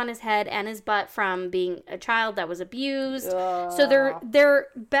scars on his head and his butt from being a child that was abused. So their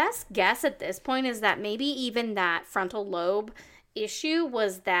best guess at this point is that maybe even that frontal lobe issue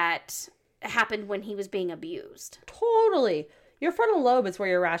was that happened when he was being abused. Totally. Your frontal lobe is where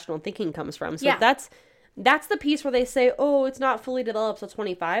your rational thinking comes from. So Yeah. if that's the piece where they say, oh, it's not fully developed till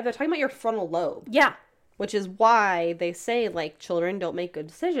 25. They're talking about your frontal lobe. Yeah. Which is why they say, like, children don't make good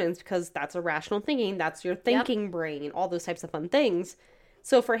decisions, because that's a rational thinking. That's your thinking brain, all those types of fun things.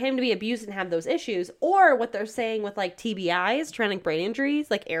 So for him to be abused and have those issues, or what they're saying with, like, TBIs, traumatic brain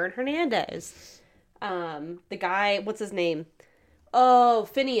injuries, like Aaron Hernandez. The guy, what's his name? Oh,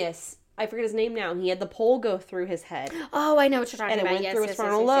 Phineas. I forget his name now. He had the pole go through his head. Oh, I know what you're talking And it about. went Yes, through his yes,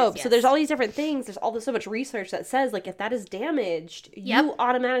 frontal yes, lobe. yes, So there's all these different things. There's so much research that says, like, if that is damaged, you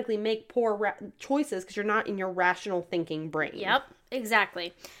automatically make poor choices because you're not in your rational thinking brain. Yep,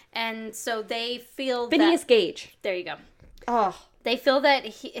 exactly. And so they feel Phineas Gage. There you go. Oh, They feel that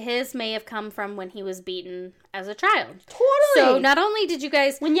his may have come from when he was beaten as a child. totally. So not only did you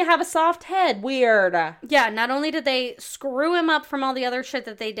guys... When you have a soft head, weird. Yeah, not only did they screw him up from all the other shit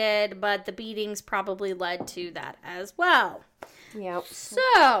that they did, but the beatings probably led to that as well. Yep.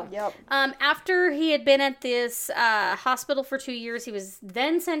 So, Yep. After he had been at this hospital for 2 years, he was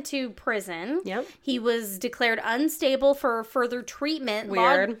then sent to prison. Yep. He was declared unstable for further treatment.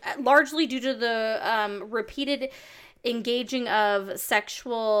 Weird. Largely due to the repeated engaging of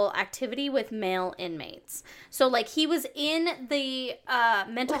sexual activity with male inmates. So, like, he was in the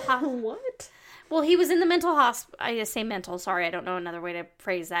mental hospital. What? Well, he was in the mental hospital. I just say mental. Sorry, I don't know another way to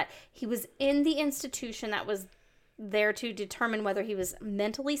phrase that. He was in the institution that was there to determine whether he was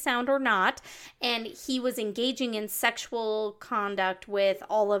mentally sound or not. And he was engaging in sexual conduct with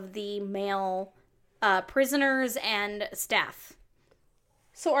all of the male prisoners and staff.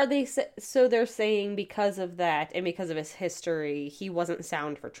 So are they? So they're saying because of that and because of his history, he wasn't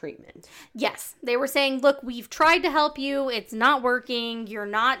sound for treatment. Yes, they were saying, "Look, we've tried to help you. It's not working. You're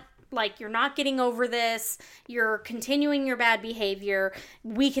not getting over this. You're continuing your bad behavior.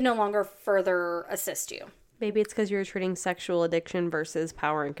 We can no longer further assist you." Maybe it's because you're treating sexual addiction versus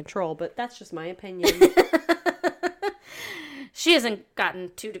power and control, but that's just my opinion. She hasn't gotten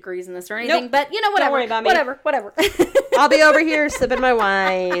 2 degrees in this or anything, but whatever. Don't worry about me. Whatever. I'll be over here sipping my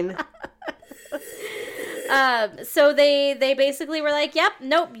wine. So they basically were like, "Yep,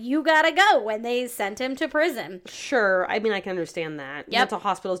 nope, you gotta go," and they sent him to prison. Sure. I mean, I can understand that. Yep. Mental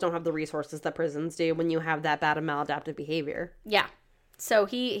hospitals don't have the resources that prisons do when you have that bad of maladaptive behavior. Yeah. So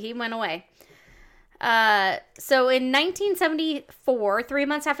he went away. So in 1974, 3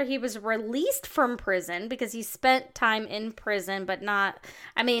 months after he was released from prison, because he spent time in prison, but not,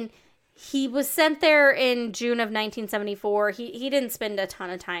 I mean, he was sent there in June of 1974. He didn't spend a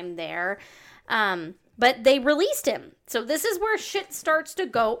ton of time there. But they released him. So this is where shit starts to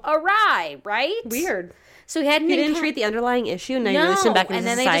go awry, right? Weird. So he didn't treat the underlying issue, and then released him back into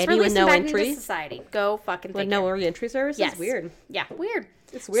society with no entry. Society. Go fucking figure. With no re-entry services? Yes. Weird. Yeah, weird.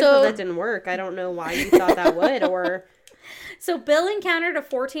 It's weird that didn't work. I don't know why you thought that would, or... So Bill encountered a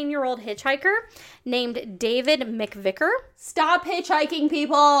 14-year-old hitchhiker named David McVicker. Stop hitchhiking,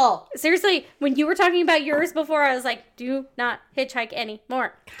 people! Seriously, when you were talking about yours before, I was like, do not hitchhike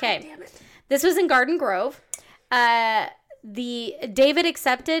anymore. Okay. Damn it. This was in Garden Grove. David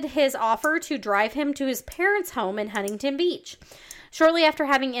accepted his offer to drive him to his parents' home in Huntington Beach. Shortly after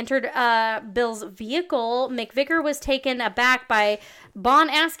having entered Bill's vehicle, McVicker was taken aback by Bond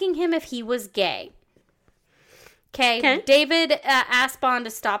asking him if he was gay. Okay. David asked Bond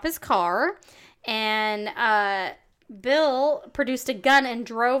to stop his car, and Bill produced a gun and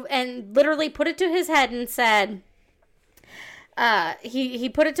drove and literally put it to his head and said, he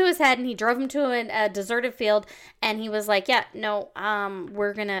put it to his head and he drove him to a deserted field, and he was like, "Yeah, no, I'm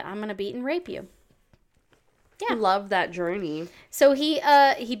gonna beat and rape you." Yeah. Love that journey. So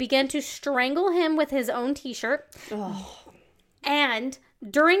he began to strangle him with his own t-shirt. Oh. And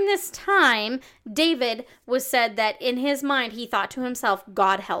during this time, David was said that in his mind, he thought to himself,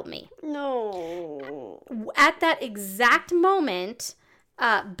 "God help me." No. At that exact moment,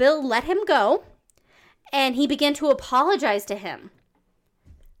 Bill let him go, and he began to apologize to him.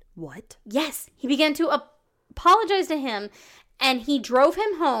 What? Yes, he began to apologize to him, and he drove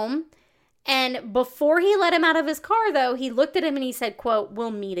him home. And before he let him out of his car, though, he looked at him and he said, quote,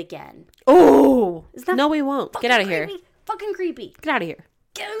 "We'll meet again." Oh! No, we won't. Get out of here. Fucking creepy. Get out of here.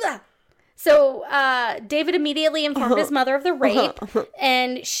 So, David immediately informed his mother of the rape,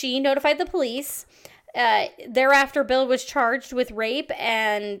 and she notified the police. Thereafter, Bill was charged with rape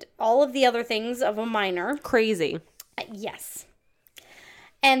and all of the other things of a minor. Crazy. Yes.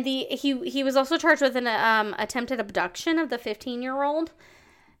 And he was also charged with an attempted abduction of the 15-year-old.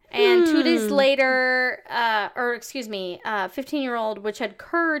 And 2 days later, 15-year-old, which had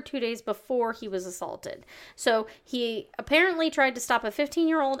occurred 2 days before he was assaulted. So he apparently tried to stop a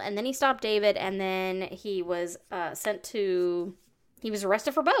 15-year-old, and then he stopped David, and then he was he was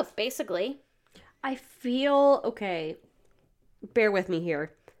arrested for both, basically. I feel, okay, bear with me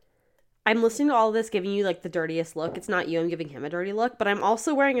here. I'm listening to all of this, giving you, like, the dirtiest look. It's not you, I'm giving him a dirty look. But I'm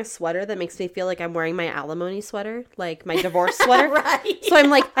also wearing a sweater that makes me feel like I'm wearing my alimony sweater. Like, my divorce sweater. Right. So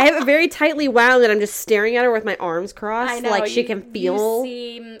I'm like, I have it very tightly wound, and I'm just staring at her with my arms crossed. I know. Like, she can feel. You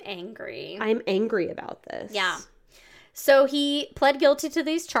seem angry. I'm angry about this. Yeah. So he pled guilty to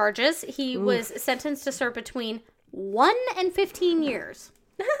these charges. He was sentenced to serve between 1 and 15 years.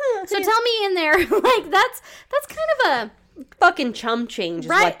 So tell me in there, like, that's kind of a... Fucking chum change is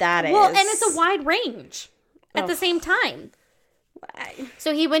what that is. Well, and it's a wide range at the same time.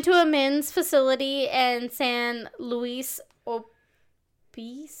 So he went to a men's facility in San Luis Obispo?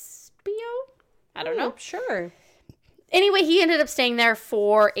 I don't know. Sure. Anyway, he ended up staying there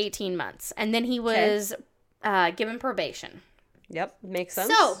for 18 months. And then he was given probation. Yep, makes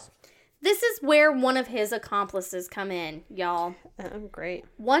sense. So, this is where one of his accomplices come in, y'all. Great.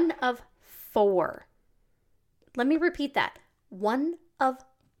 1 of 4. Let me repeat that. 1 of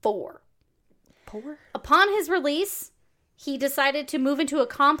 4. Poor? Upon his release, he decided to move into a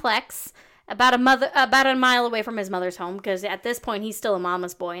complex about a mile away from his mother's home, because at this point he's still a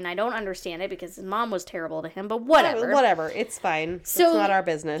mama's boy, and I don't understand it because his mom was terrible to him, but whatever. Whatever, it's fine. So, it's not our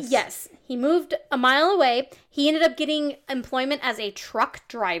business. Yes, he moved a mile away. He ended up getting employment as a truck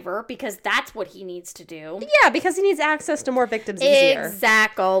driver because that's what he needs to do. Yeah, because he needs access to more victims easier.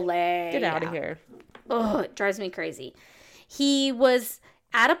 Exactly. Get out of here. Oh, it drives me crazy. He was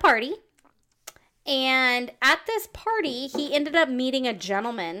at a party, and at this party, he ended up meeting a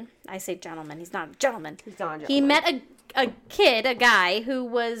gentleman. I say gentleman. He's not a gentleman. He's not a gentleman. He met a guy who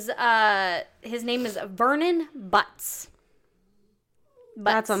was, his name is Vernon Butts.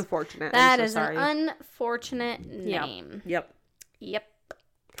 That's unfortunate. That I'm is so sorry. an unfortunate name. Yep.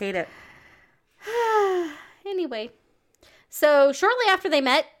 Hate it. Anyway, so shortly after they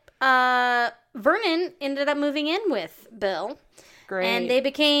met, Vernon ended up moving in with Bill. Great. And they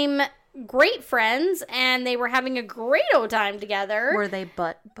became great friends, and they were having a great old time together. Were they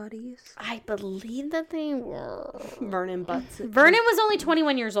butt buddies? I believe that they were. Vernon Butts. Vernon was only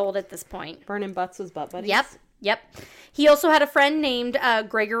 21 years old at this point. Vernon Butts was butt buddies? Yep. He also had a friend named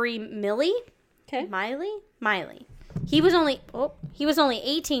Gregory Miley. Okay. Miley. He was only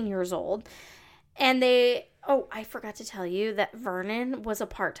 18 years old. And I forgot to tell you that Vernon was a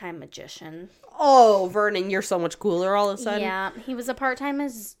part-time magician. Oh, Vernon, you're so much cooler all of a sudden. Yeah, he was a part-time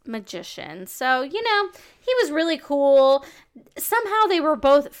magician. So, he was really cool. Somehow they were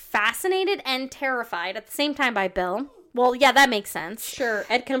both fascinated and terrified at the same time by Bill. Well, yeah, that makes sense. Sure.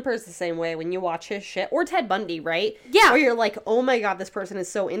 Ed Kemper's the same way when you watch his shit. Or Ted Bundy, right? Yeah. Where you're like, oh my god, this person is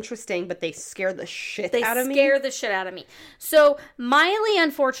so interesting, but they scare the shit out of me. They scare the shit out of me. So, Miley,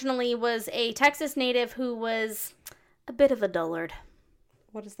 unfortunately, was a Texas native who was a bit of a dullard.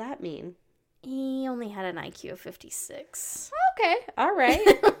 What does that mean? He only had an IQ of 56. Okay. All right.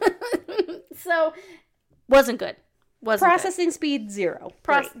 So, wasn't good. Processing speed 0.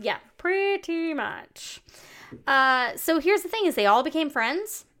 Yeah, pretty much. So here's the thing: is they all became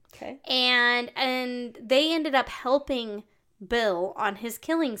friends. Okay. And they ended up helping Bill on his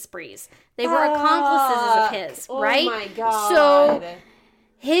killing sprees. They were accomplices of his, right? Oh my god. So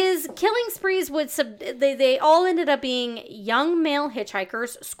his killing sprees would they all ended up being young male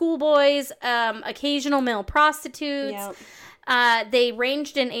hitchhikers, schoolboys, occasional male prostitutes. Yep. They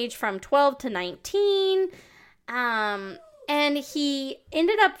ranged in age from 12 to 19. And he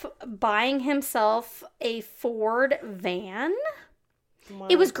ended up buying himself a Ford van. Wow.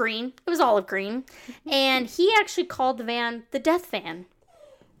 It was green. It was olive green. And he actually called the van the Death Van.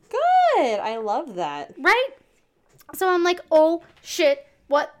 Good. I love that. Right? So I'm like, oh, shit.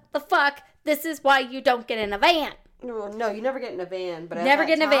 What the fuck? This is why you don't get in a van. No, you never get in a van. But never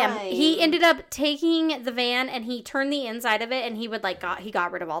get in a van. He ended up taking the van and he turned the inside of it, and he would he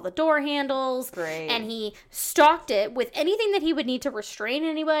got rid of all the door handles. Great. And he stocked it with anything that he would need to restrain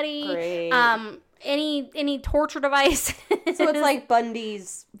anybody. Great. Any torture device. So it's like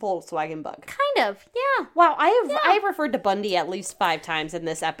Bundy's Volkswagen Bug. Kind of, yeah. Wow, I've referred to Bundy at least 5 times in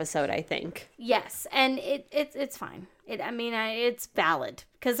this episode, I think. Yes, and it's fine. It's valid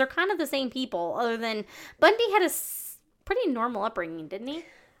because they're kind of the same people. Other than Bundy had a pretty normal upbringing, didn't he?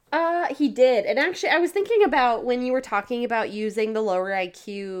 He did. And actually, I was thinking about when you were talking about using the lower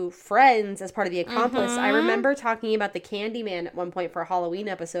IQ friends as part of the accomplice. I remember talking about the Candyman at one point for a Halloween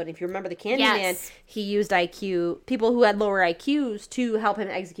episode. If you remember the Candyman, Yes. he used people who had lower IQs to help him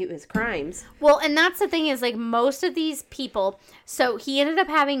execute his crimes. Well, and that's the thing is, like, most of these people, so he ended up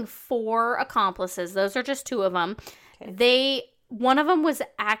having 4 accomplices. Those are just 2 of them. One of them was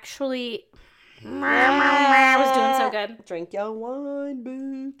actually... I was doing so good. Drink your wine,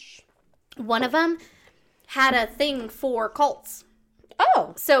 bitch. One of them had a thing for cults.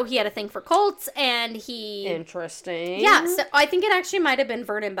 Oh. So he had a thing for cults, and he... Interesting. Yeah, so I think it actually might have been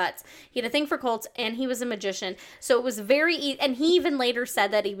Vernon Butts. He had a thing for cults, and he was a magician. So it was very easy. And he even later said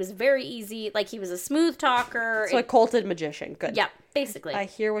that he was very easy. Like, he was a smooth talker. So a culted magician. Good. Yeah, basically. I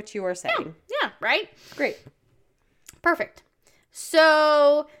hear what you are saying. Yeah, right? Great. Perfect.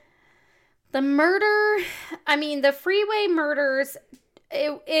 So... the murder, the freeway murders,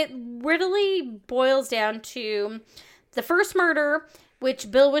 it really boils down to the first murder,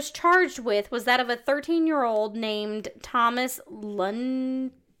 which Bill was charged with, was that of a 13-year-old named Thomas Lundinger.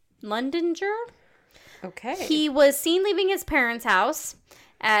 Okay. He was seen leaving his parents' house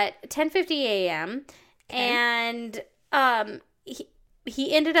at 10:50 a.m. And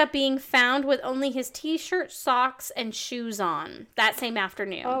he ended up being found with only his t-shirt, socks, and shoes on that same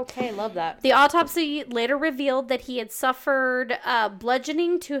afternoon. Okay, love that. The autopsy later revealed that he had suffered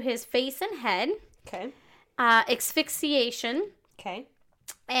bludgeoning to his face and head, Okay. asphyxiation, Okay.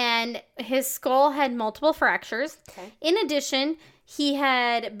 and his skull had multiple fractures. Okay. In addition, he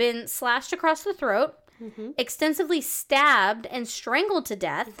had been slashed across the throat, extensively stabbed, and strangled to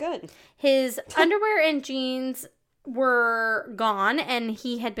death. Good. His underwear and jeans were gone, and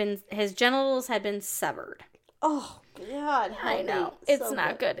his genitals had been severed. Oh, God. I know. It's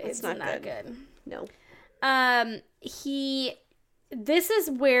not good. It's not good. No. This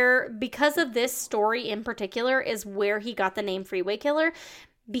is where, because of this story in particular, is where he got the name Freeway Killer,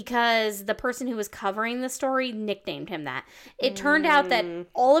 because the person who was covering the story nicknamed him that. It turned out that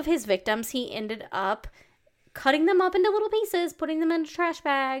all of his victims, he ended up cutting them up into little pieces, putting them into trash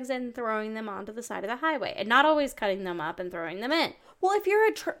bags, and throwing them onto the side of the highway. And not always cutting them up and throwing them in. Well, if you're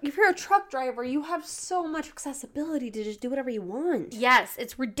a truck driver, you have so much accessibility to just do whatever you want. Yes,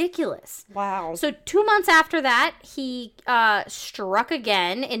 it's ridiculous. Wow. So 2 months after that, he struck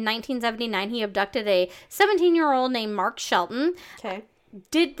again. In 1979, he abducted a 17-year-old named Mark Shelton. Okay.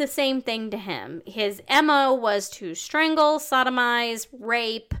 Did the same thing to him. His MO was to strangle, sodomize,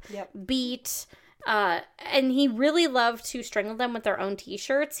 rape, beat, and he really loved to strangle them with their own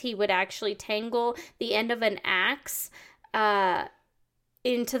t-shirts. He would actually tangle the end of an axe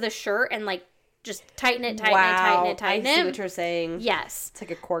into the shirt and, like, just tighten it. I see what you're saying. Yes. It's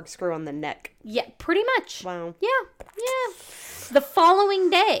like a corkscrew on the neck. Yeah, pretty much. Wow. Yeah. The following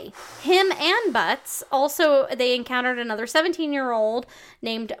day, him and Butts, also, they encountered another 17-year-old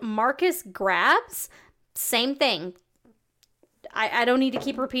named Marcus Grabs. Same thing. I don't need to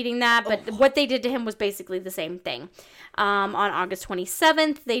keep repeating that, but what they did to him was basically the same thing. On August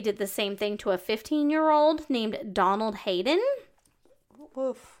 27th, they did the same thing to a 15-year-old named Donald Hayden.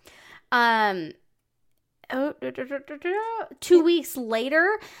 Oof. 2 weeks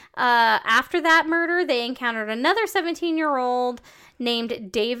later, after that murder, they encountered another 17-year-old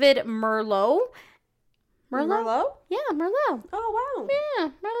named David Merlot. Merlot? Yeah, Merlot. Oh, wow.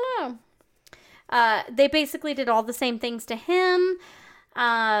 Yeah, Merlot. They basically did all the same things to him.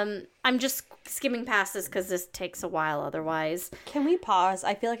 I'm just skimming past this because this takes a while otherwise. Can we pause?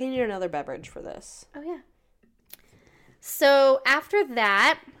 I feel like I need another beverage for this. Oh, yeah. So after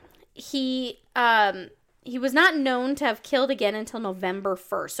that, he was not known to have killed again until November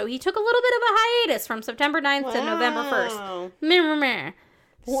 1st. So he took a little bit of a hiatus from September 9th to November 1st. Meh.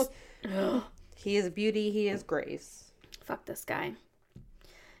 He is beauty, he is grace. Fuck this guy.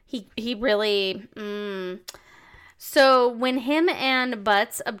 He really... So when him and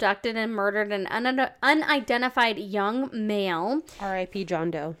Butts abducted and murdered an unidentified young male... R.I.P. John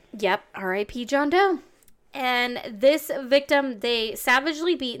Doe. Yep, R.I.P. John Doe. And this victim, they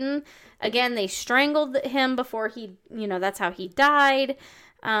savagely beaten. Again, they strangled him before he, that's how he died.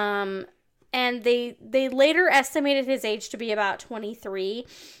 And they later estimated his age to be about 23.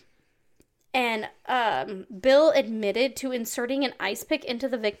 And Bill admitted to inserting an ice pick into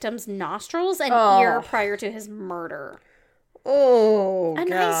the victim's nostrils and ear prior to his murder. Oh,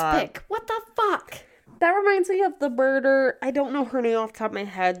 An ice pick. What the fuck? That reminds me of the murder. I don't know her name off the top of my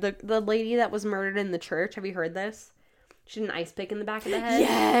head. The lady that was murdered in the church. Have you heard this? She had an ice pick in the back of the head.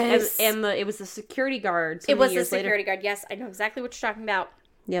 Yes. And it was the security guard. It was the security guard. Yes, I know exactly what you're talking about.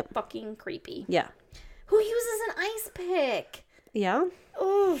 Yep. Fucking creepy. Yeah. Who uses an ice pick? Yeah.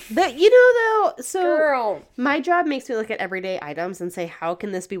 Oof. But you know though, so Girl. my job makes me look at everyday items and say, how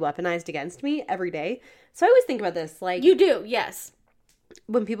can this be weaponized against me every day? So I always think about this, like You do, yes.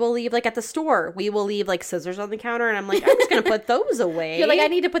 when people leave, like at the store, we will leave like scissors on the counter, and I'm like, I'm just gonna put those away. You're like, I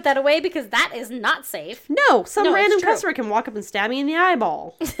need to put that away because that is not safe. No, some No, it's random true. customer can walk up and stab me in the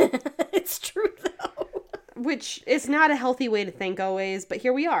eyeball, It's true, though. which is not a healthy way to think always. But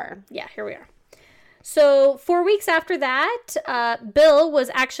here we are. Yeah, here we are. So 4 weeks after that, Bill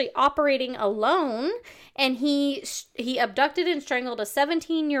was actually operating alone, and he abducted and strangled a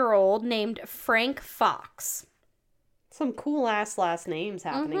 17-year-old named Frank Fox. Some cool ass last names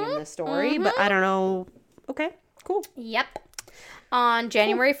happening in this story, but I don't know. Okay, cool. Yep. On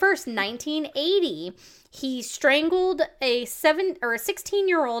January 1st, 1980, he strangled a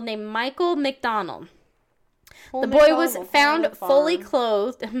 16-year-old named Michael McDonald. The boy was found fully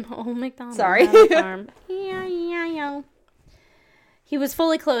clothed. Old McDonald. Sorry. had a farm. Yeah. He was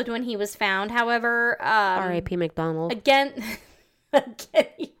fully clothed when he was found. However, R.I.P. McDonald. again,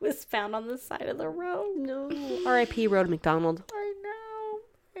 he was found on the side of the road. No. R.I.P. Road McDonald.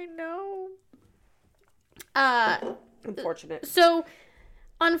 I know. Unfortunate. So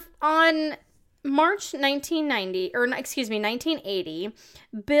on March 1980,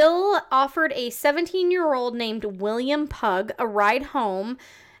 Bill offered a 17-year-old named William Pug a ride home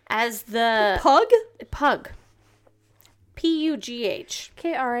as the Pug? Pug. P-U-G-H.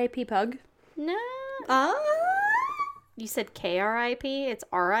 K-R-I-P. Pug. No. Ah. You said K-R-I-P? It's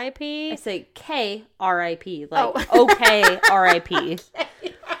R-I-P? I say K-R-I-P. Like, Oh. O-K-R-I-P.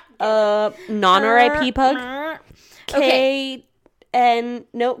 Non-R-I-P Pug? Okay. K-N...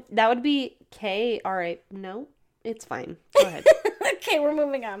 No, that would be K-R-I... No, it's fine. Go ahead. Okay, we're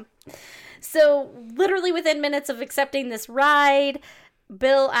moving on. So, literally within minutes of accepting this ride,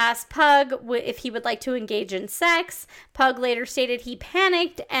 Bill asked Pug if he would like to engage in sex. Pug later stated he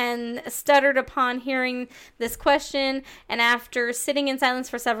panicked and stuttered upon hearing this question, and after sitting in silence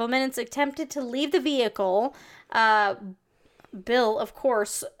for several minutes, attempted to leave the vehicle. Bill, of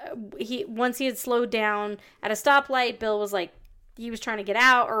course, once he had slowed down at a stoplight, Bill was like, he was trying to get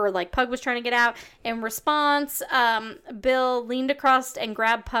out, or like Pug was trying to get out. In response, Bill leaned across and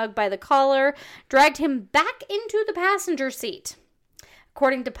grabbed Pug by the collar, dragged him back into the passenger seat.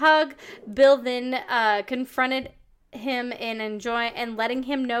 According to Pug, Bill then confronted him and letting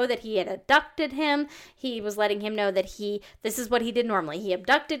him know that he had abducted him. He was letting him know that this is what he did normally. He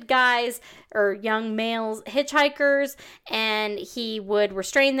abducted guys or young males, hitchhikers, and he would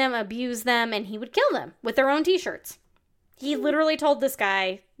restrain them, abuse them, and he would kill them with their own t-shirts. He literally told this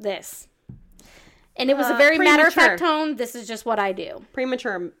guy this. And it was a very matter-of-fact tone. This is just what I do.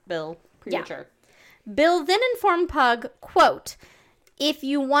 Premature, Bill. Premature. Yeah. Bill then informed Pug, quote, "If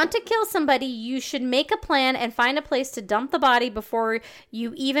you want to kill somebody, you should make a plan and find a place to dump the body before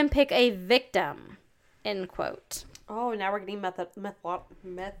you even pick a victim." End quote. Oh, now we're getting methodical.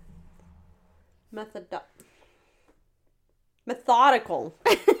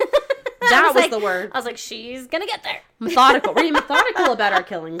 That was the word. I was like, she's gonna get there. Methodical. We're getting methodical about our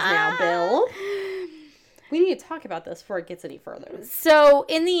killings now, Bill. We need to talk about this before it gets any further. So,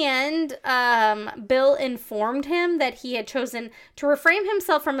 in the end, Bill informed him that he had chosen to refrain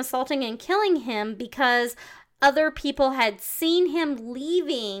himself from assaulting and killing him because other people had seen him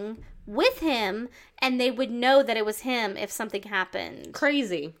leaving with him, and they would know that it was him if something happened.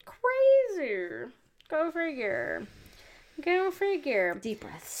 Crazy. Crazy. Go figure. Go figure. Deep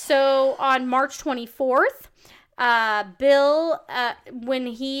breaths. So, on March 24th, Bill, when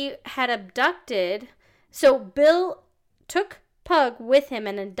he had abducted... So, Bill took Pug with him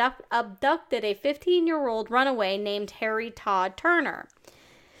and abducted a 15-year-old runaway named Harry Todd Turner.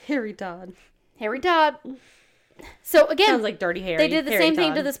 Harry Todd. Harry Todd. So, again, Sounds like Dirty Harry. they did the Harry same thing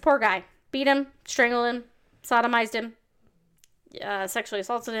Todd. to this poor guy. Beat him, strangled him, sodomized him, sexually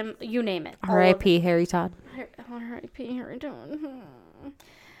assaulted him, you name it. R.I.P. Harry Todd. R.I.P. Harry Todd.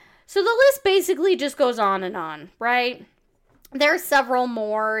 So, the list basically just goes on and on, right? There are several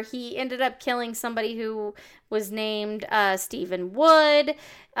more. He ended up killing somebody who was named Stephen Wood.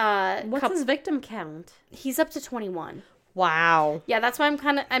 What's his victim count? He's up to 21. Wow. Yeah, that's why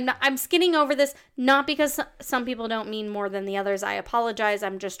I'm skinning over this, not because some people don't mean more than the others. I apologize.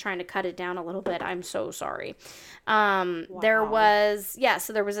 I'm just trying to cut it down a little bit. I'm so sorry. There was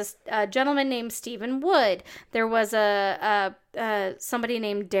a gentleman named Stephen Wood. There was somebody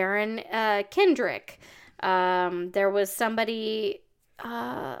named Darren Kendrick. There was somebody,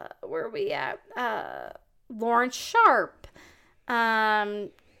 where are we at? Lawrence Sharp,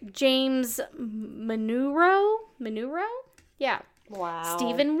 James Manuro? Yeah. Wow.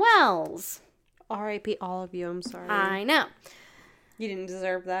 Stephen Wells. R.I.P. all of you. I'm sorry. I know. You didn't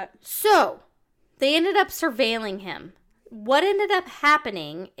deserve that. So, they ended up surveilling him. What ended up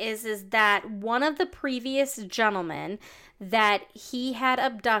happening is that one of the previous gentlemen that he had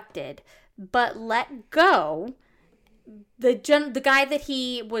abducted but let go, the guy that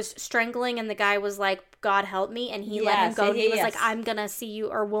he was strangling, and the guy was like, God help me, and he let him go. He was like, I'm gonna see you,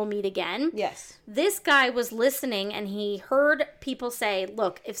 or we'll meet again. Yes. This guy was listening, and he heard people say,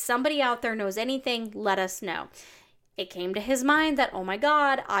 look, if somebody out there knows anything, let us know. It came to his mind that, oh my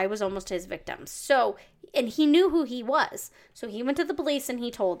God, I was almost his victim. So, and he knew who he was. So he went to the police and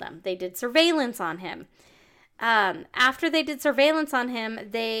he told them. They did surveillance on him. After they did surveillance on him,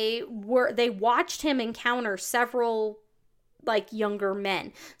 they watched him encounter several like younger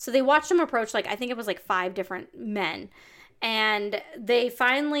men. So they watched him approach, like, I think it was like 5 different men. And they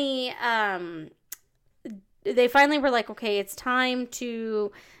finally were like, okay, it's time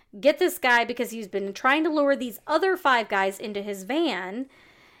to get this guy, because he's been trying to lure these other 5 guys into his van.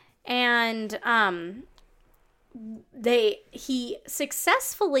 And he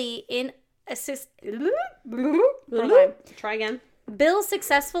successfully Try again. Bill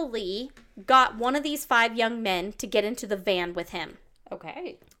successfully got one of these 5 young men to get into the van with him.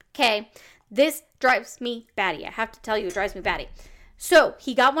 Okay. Okay, this drives me batty. I have to tell you, it drives me batty. So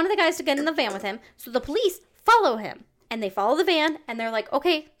he got one of the guys to get in the van with him. So the police follow him, and they follow the van, and they're like,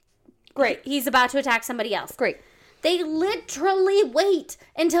 okay, Great. he's about to attack somebody else. Great. They literally wait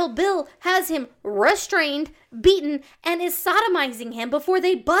until Bill has him restrained, beaten, and is sodomizing him before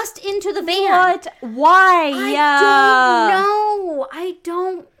they bust into the van. What? Why? I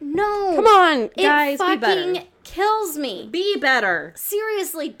don't know. Come on, guys, it be better. fucking kills me. Be better.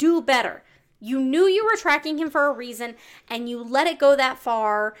 Seriously, do better. You knew you were tracking him for a reason, and you let it go that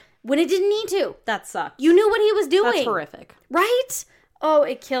far when it didn't need to. That sucks. You knew what he was doing. That's horrific. Right? Oh,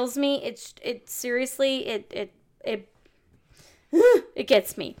 it kills me. It seriously, it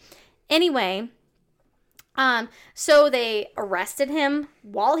gets me. Anyway, so they arrested him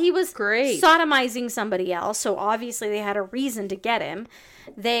while he was sodomizing somebody else. So obviously they had a reason to get him.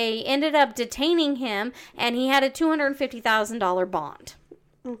 They ended up detaining him, and he had a $250,000 bond.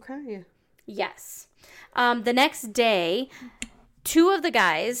 Okay. Yes. The next day, 2 of the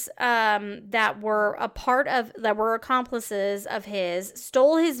guys that were accomplices of his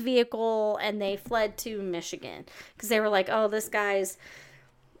stole his vehicle, and they fled to Michigan because they were like, oh, this guy's,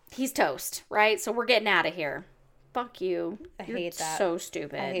 he's toast, right? So we're getting out of here. Fuck you. You're hate that. So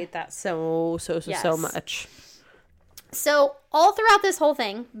stupid. I hate that so much. So all throughout this whole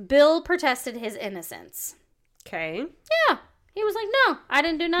thing, Bill protested his innocence. Okay. Yeah. He was like, no, I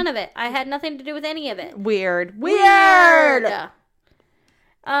didn't do none of it. I had nothing to do with any of it. Weird.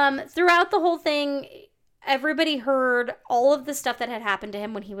 Throughout the whole thing, everybody heard all of the stuff that had happened to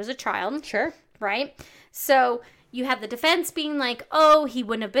him when he was a child. Sure. Right? So you have the defense being like, oh, he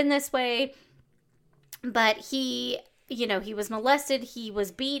wouldn't have been this way. But he was molested. He was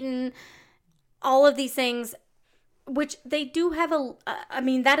beaten. All of these things, which they do have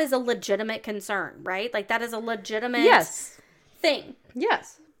that is a legitimate concern, right? Like, that is a legitimate thing.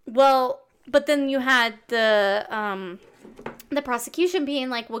 Yes. Well, but then you had the prosecution being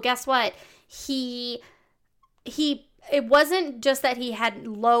like, well, guess what? It wasn't just that he had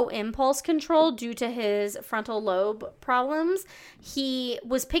low impulse control due to his frontal lobe problems. He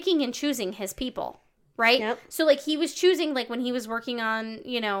was picking and choosing his people, right? Yep. So, like, he was choosing, like, when he was working on,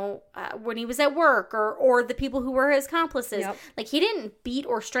 when he was at work, or the people who were his accomplices. Yep. Like, he didn't beat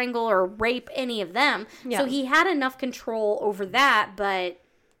or strangle or rape any of them. Yep. So he had enough control over that, but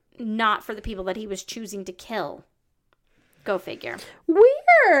not for the people that he was choosing to kill. Go figure.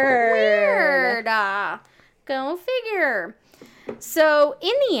 Weird. Go figure. So,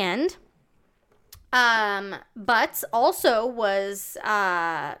 in the end, Butts also was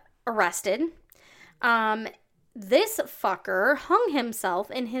arrested. This fucker hung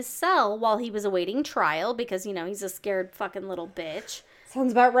himself in his cell while he was awaiting trial because, he's a scared fucking little bitch.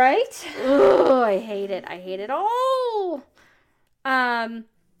 Sounds about right. Ugh, I hate it. I hate it all.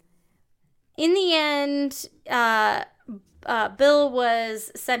 In the end, Bill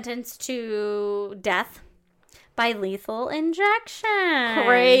was sentenced to death by lethal injection.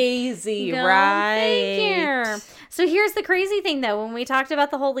 Crazy, Go right? figure. So here's the crazy thing, though. When we talked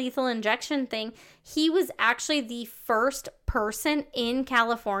about the whole lethal injection thing, he was actually the first person in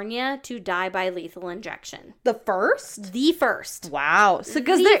California to die by lethal injection. The first? The first. Wow. So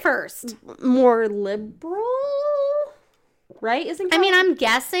because The they're first. more liberal, right? Isn't I'm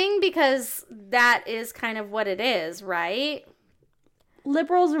guessing because that is kind of what it is, right?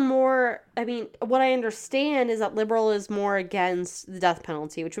 liberals are more, I mean, what I understand is that liberal is more against the death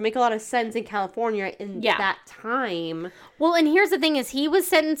penalty, which would make a lot of sense in California in that time. Well, and here's the thing is he was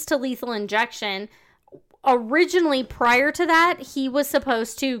sentenced to lethal injection. Originally, prior to that, he was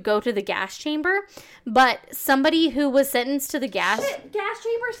supposed to go to the gas chamber, but somebody who was sentenced to the gas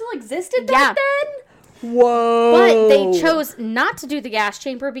chamber still existed back then? Whoa. But they chose not to do the gas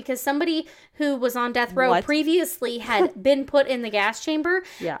chamber because somebody who was on death row previously had been put in the gas chamber,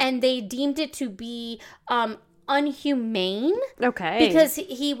 and they deemed it to be unhumane. Okay. Because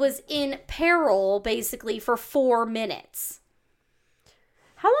he was in peril, basically, for 4 minutes.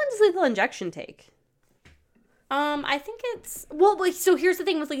 How long does lethal injection take? I think it's... Well, so here's the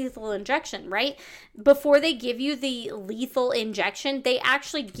thing with lethal injection, right? Before they give you the lethal injection, they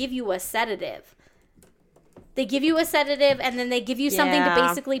actually give you a sedative. They give you a sedative, and then they give you something to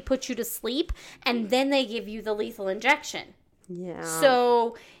basically put you to sleep, and then they give you the lethal injection. Yeah.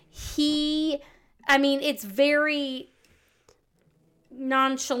 So, it's very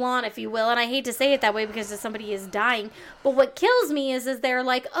nonchalant, if you will, and I hate to say it that way because somebody is dying, but what kills me is they're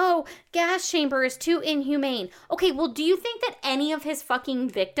like, oh, gas chamber is too inhumane. Okay, well, do you think that any of his fucking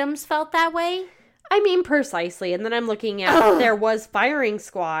victims felt that way? I mean, precisely. And then I'm looking at there was firing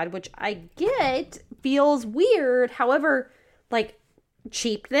squad, which I get feels weird. However, like,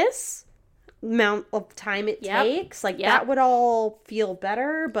 cheapness, amount of time it takes, like, that would all feel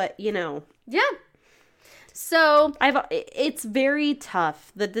better, but, Yeah. So it's very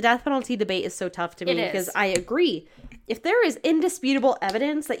tough. The death penalty debate is so tough to me because I agree. If there is indisputable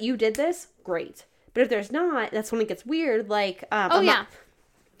evidence that you did this, great. But if there's not, that's when it gets weird. Like, and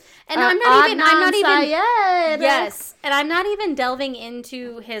I'm not even delving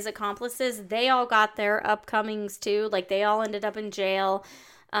into his accomplices. They all got their upcomings too. Like, they all ended up in jail,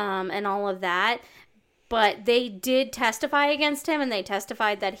 and all of that. But they did testify against him, and they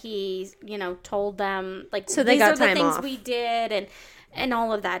testified that he, told them, like, so they got time off. We did, and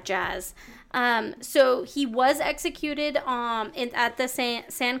all of that jazz. So he was executed at the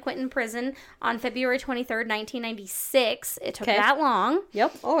San Quentin prison on February 23rd, 1996. It took that long.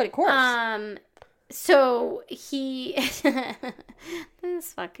 Yep. Oh, of course. So he...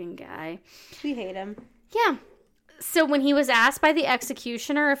 this fucking guy. We hate him. Yeah. So when he was asked by the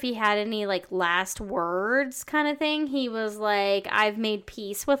executioner if he had any, like, last words kind of thing, he was like, I've made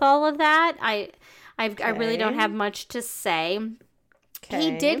peace with all of that. I really don't have much to say.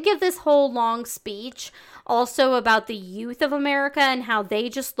 Okay. He did give this whole long speech also about the youth of America and how they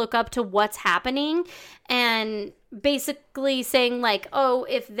just look up to what's happening, and basically saying, like, oh,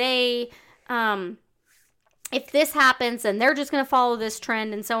 if they... if this happens, then they're just going to follow this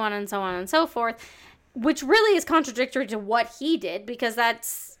trend, and so on and so on and so forth. Which really is contradictory to what he did, because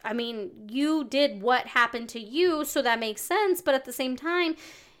you did what happened to you, so that makes sense. But at the same time,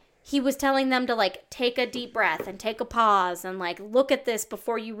 he was telling them to, like, take a deep breath and take a pause and, like, look at this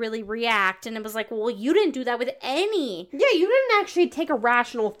before you really react. And it was like, well, you didn't do that with any. Yeah, you didn't actually take a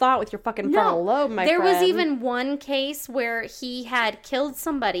rational thought with your fucking frontal lobe, my friend. There was even one case where he had killed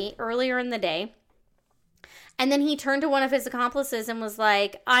somebody earlier in the day. And then he turned to one of his accomplices and was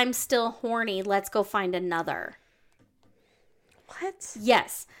like, I'm still horny. Let's go find another. What?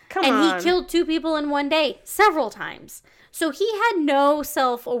 Yes. Come on. He killed 2 people in one day, several times. So he had no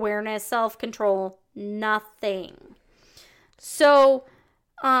self-awareness, self-control, nothing. So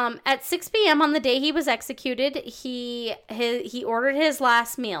at 6 p.m. on the day he was executed, he ordered his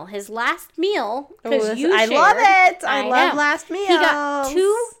last meal. His last meal, because I love it. I love last meals. He got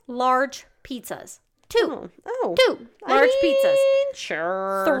 2 large pizzas. 2 large pizzas.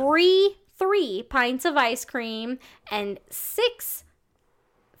 Sure. 3 pints of ice cream and 3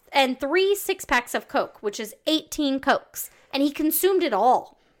 6-packs of Coke, which is 18 Cokes. And he consumed it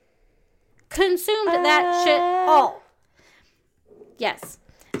all. That shit all. Yes.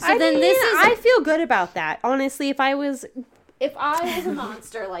 So I feel good about that. Honestly, if I was a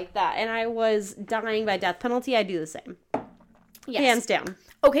monster like that and I was dying by death penalty, I'd do the same. Yes. Hands down.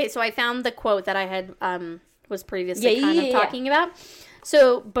 Okay, so I found the quote that I had was previously talking about.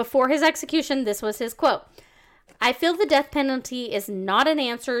 So before his execution, this was his quote. I feel the death penalty is not an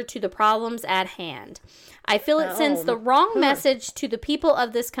answer to the problems at hand. I feel it sends the wrong message to the people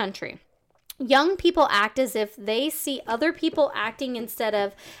of this country. Young people act as if they see other people acting instead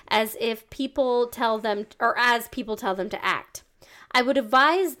of as people tell them to act. I would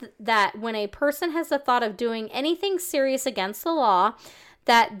advise that when a person has the thought of doing anything serious against the law,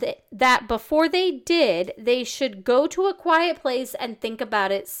 that before they did, they should go to a quiet place and think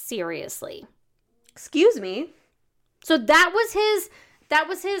about it seriously. Excuse me. So that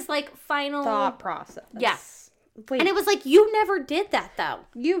was his like final thought process. Yeah. Wait, And it was like, you never did that, though.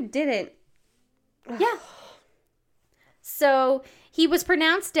 you didn't. Yeah. So he was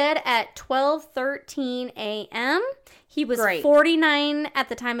pronounced dead at 12:13 a.m. He was Great. 49 at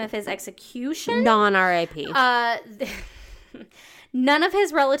the time of his execution. Non-RIP. None of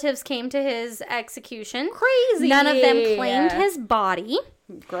his relatives came to his execution. Crazy. None of them claimed his body.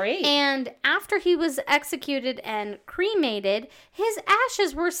 Great. And after he was executed and cremated, his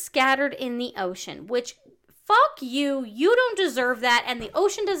ashes were scattered in the ocean, which, fuck you. You don't deserve that, and the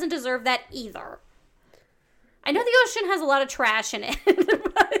ocean doesn't deserve that either. I know the ocean has a lot of trash in it,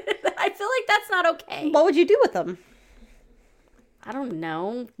 but I feel like that's not okay. What would you do with them? I don't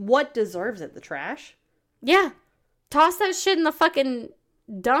know. What deserves it? The trash? Yeah. Toss that shit in the fucking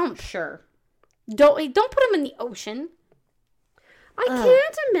dump. Sure. Don't put them in the ocean. I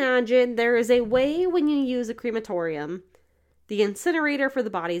can't imagine there is a way when you use a crematorium, the incinerator for the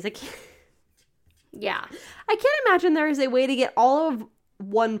bodies. I can't imagine there is a way to get all of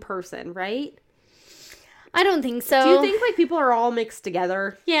one person, right? I don't think so. Do you think like people are all mixed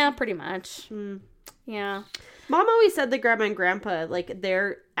together? Yeah, pretty much. Yeah. Mom always said that Grandma and Grandpa, like,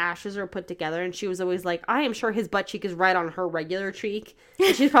 their ashes are put together, and she was always like, I am sure his butt cheek is right on her regular cheek,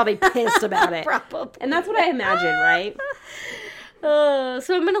 and she's probably pissed about it. Probably. And that's what I imagine, right? So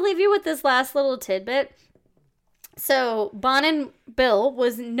I'm going to leave you with this last little tidbit. So Bon and Bill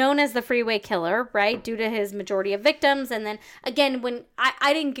was known as the freeway killer, right? Due to his majority of victims. And then again, when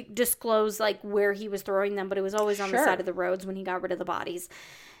I didn't disclose like where he was throwing them, but it was always on the Sure. side of the roads when he got rid of the bodies.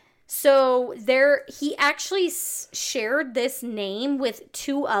 So he actually shared this name with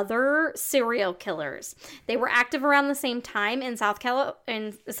two other serial killers. They were active around the same time in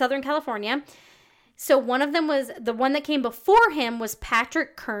Southern California. So one of them was, the one that came before him was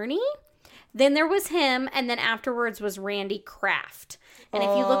Patrick Kearney. Then there was him, and then afterwards was Randy Kraft. And if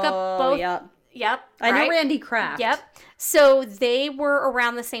you look up both... Yep. I know right? Randy Kraft. Yep. So they were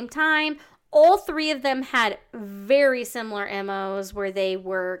around the same time. All three of them had very similar MOs where they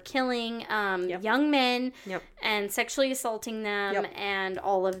were killing young men and sexually assaulting them and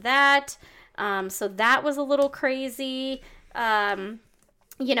all of that. So that was a little crazy.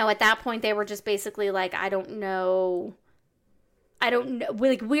 You know, at that point, they were just basically like, I don't know.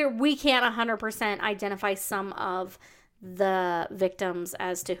 Like, we can't 100% identify some of the victims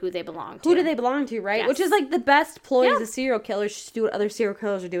as to who they belong to. Who do they belong to, right? Yes. Which is like the best ploy as a serial killer, just to do what other serial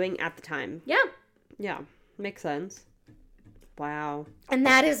killers are doing at the time. Yeah. Yeah, makes sense. Wow. And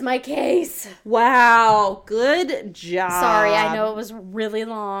that is my case. Wow, good job. Sorry, I know it was really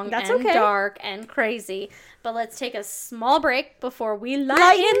long That's and okay. dark and crazy, but let's take a small break before we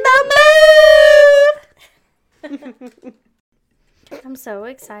Lighten the mood! I'm so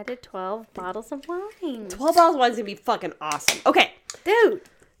excited. 12 bottles of wine. 12 bottles of wine's gonna be fucking awesome. Okay. Dude.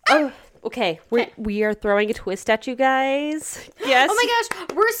 Oh, okay. We are throwing a twist at you guys. Yes. Oh my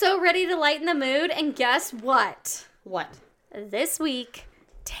gosh, we're so ready to lighten the mood, and guess what? What? This week,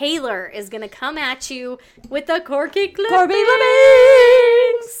 Taylor is going to come at you with the Corky Clippings.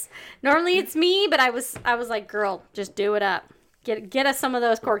 Normally it's me, but I was like, girl, just do it up. Get us some of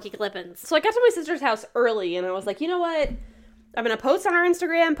those Corky Clippings. So I got to my sister's house early, and I was like, you know what? I'm going to post on our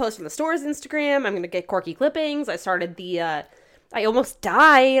Instagram, post on the store's Instagram. I'm going to get Corky Clippings. I started I almost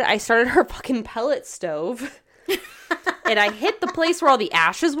died. I started her fucking pellet stove. And I hit the place where all the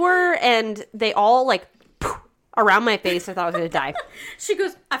ashes were, and they all, like, around my face. I thought I was going to die. She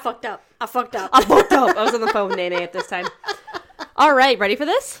goes, I fucked up. I fucked up. I was on the phone with Nene at this time. All right, ready for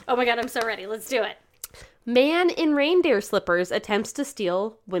this? Oh my god, I'm so ready. Let's do it. Man in reindeer slippers attempts to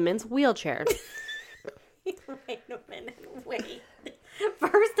steal women's wheelchair. Wait a minute. Wait.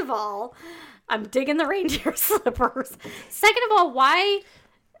 First of all, I'm digging the reindeer slippers. Second of all, why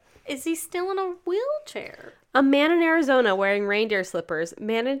is he still in a wheelchair? A man in Arizona wearing reindeer slippers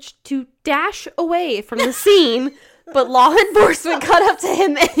managed to dash away from the scene, but law enforcement caught up to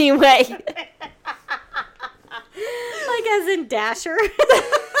him anyway. Like as in Dasher?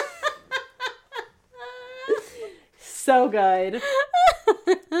 So good.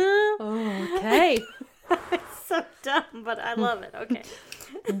 Okay. It's so dumb, but I love it. Okay.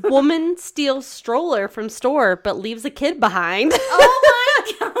 Woman steals stroller from store, but leaves a kid behind. Oh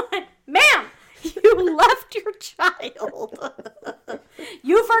my god. Ma'am, you left your child.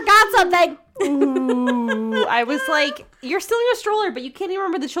 You forgot something. Ooh, I was like, you're stealing a stroller, but you can't even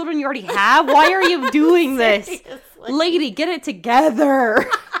remember the children you already have? Why are you doing this? Seriously. Lady, get it together.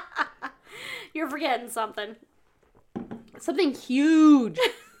 You're forgetting something. Something huge.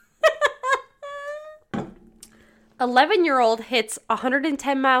 11-year-old hits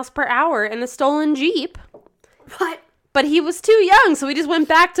 110 miles per hour in a stolen Jeep. What? But he was too young, so he just went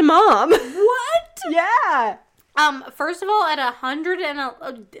back to mom. What? Yeah. First of all, at 100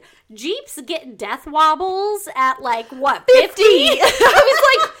 and Jeeps get death wobbles at like what 50? I was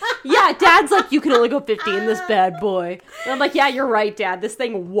like, yeah, Dad's like, you can only go 50 in this bad boy. And I'm like, yeah, you're right, Dad. This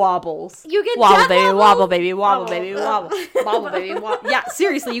thing wobbles. You get wobble, death baby, wobbles? wobble, baby, wobble, baby, wobble, wobble, baby, wobble. Yeah,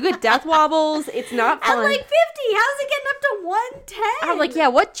 seriously, you get death wobbles. It's not fun. At like 50, how's it getting up to 110? I'm like, yeah,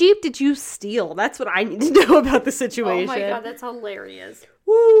 what Jeep did you steal? That's what I need to know about the situation. Oh my god, that's hilarious.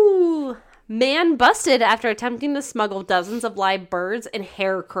 Woo! Man busted after attempting to smuggle dozens of live birds and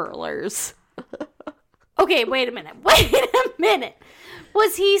hair curlers. Okay, wait a minute.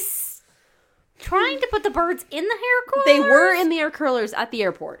 Was he trying to put the birds in the hair curlers? They were in the hair curlers at the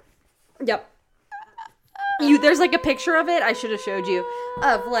airport. Yep. There's like a picture of it. I should have showed you.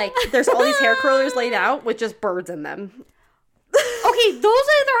 Of like, there's all these hair curlers laid out with just birds in them. Okay, those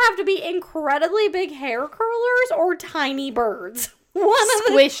either have to be incredibly big hair curlers or tiny birds.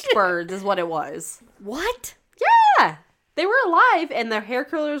 Squished birds is what it was. What? Yeah. They were alive and their hair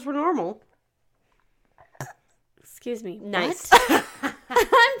curlers were normal. Excuse me. Nice. What?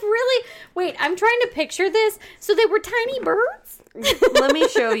 I'm trying to picture this. So they were tiny birds? Let me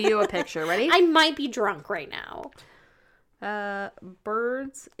show you a picture. Ready? I might be drunk right now.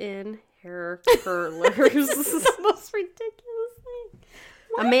 Birds in hair curlers. The most ridiculous thing.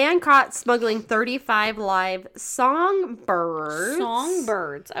 A man caught smuggling 35 live songbirds.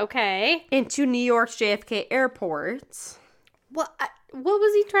 Songbirds, okay. Into New York's JFK airport. What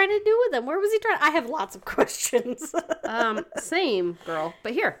was he trying to do with them? Where was he trying? I have lots of questions. Same, girl.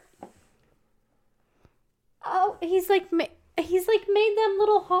 But here. Oh, he's like made them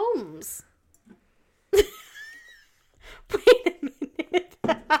little homes. Wait a minute.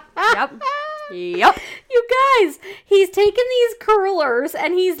 Yep. Yep. You guys, he's taken these curlers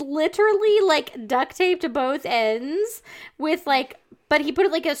and he's literally like duct taped both ends with like, but he put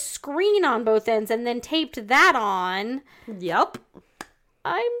like a screen on both ends and then taped that on. Yep.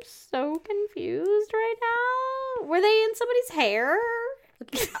 I'm so confused right now. Were they in somebody's hair?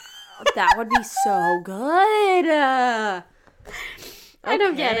 That would be so good. I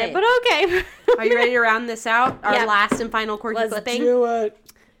don't get it, but okay. Are you ready to round this out? Our Yeah. last and final quirky Let's clipping? do it.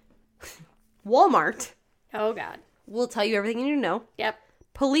 Walmart Oh, God. will tell you everything you need to know. Yep.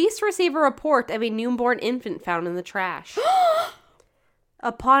 Police receive a report of a newborn infant found in the trash.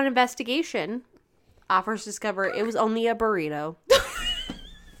 Upon investigation, officers discover it was only a burrito.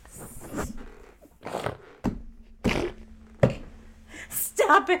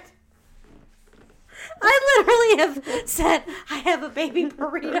 Stop it. I literally have said, I have a baby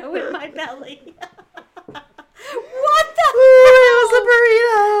burrito in my belly. What the It was a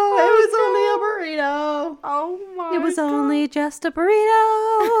burrito. It was only a burrito. Oh my It was God. only just a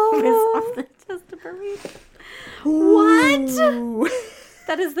burrito. It was only just a burrito. What?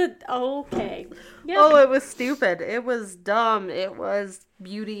 That is the... Okay. Yeah. Oh, it was stupid. It was dumb. It was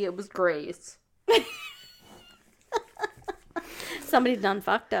beauty. It was grace. Somebody done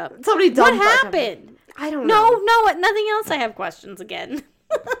fucked up. Somebody done What fucked up. happened? I don't know. No, nothing else. I have questions again.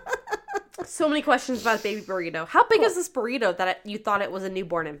 So many questions about a baby burrito. How big is this burrito that you thought it was a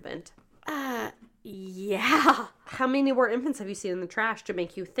newborn infant? Yeah. How many newborn infants have you seen in the trash to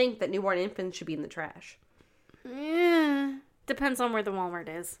make you think that newborn infants should be in the trash? Depends on where the Walmart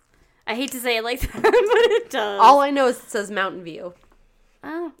is. I hate to say it like that, but it does. All I know is it says Mountain View.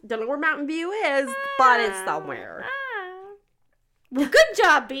 Oh. Don't know where Mountain View is, but it's somewhere. Well, good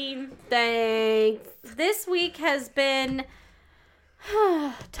job, Bean. Thanks. This week has been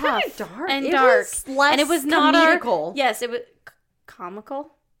tough Kinda dark. and It dark, was less and it was not comedical. Yes, it was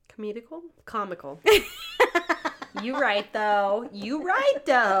comical. Comedical? Comical. You right, though. You right,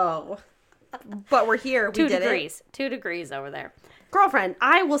 though. But we're here. We 2 did degrees. 2 degrees over there. Girlfriend,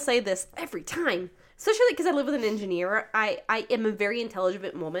 I will say this every time. Especially because I live with an engineer. I am a very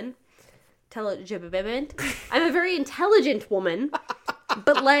intelligent woman. I'm a very intelligent woman.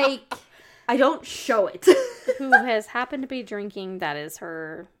 But, like, I don't show it. Who has happened to be drinking? That is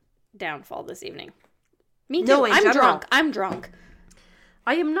her downfall this evening. Me too. No, in I'm general. drunk. I'm drunk.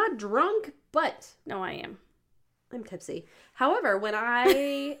 I am not drunk, but No, I am. I'm tipsy. However, when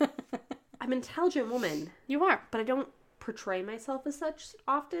I'm an intelligent woman, You are. but I don't portray myself as such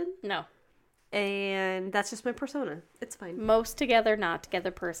often. No. And that's just my persona. It's fine. Most together, not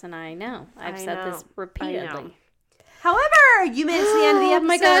together person I know. I've I said know. this I know. repeatedly. However, you made it to the end of the Oh episode.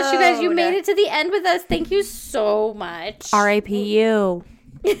 my gosh, you guys, you made it to the end with us. Thank you so much. R.I.P.U.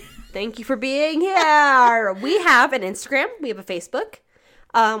 Thank you for being here. We have an Instagram. We have a Facebook.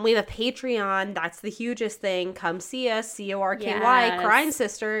 We have a Patreon. That's the hugest thing. Come see us. CORKY. Yes. Crying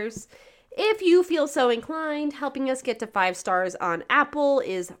Sisters. If you feel so inclined, helping us get to 5 stars on Apple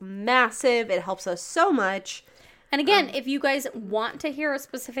is massive. It helps us so much. And again, if you guys want to hear a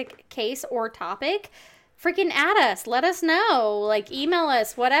specific case or topic, freaking add us. Let us know. Like, email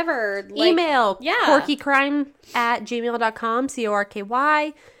us, whatever. Like, Email. Yeah. corkycrime@gmail.com.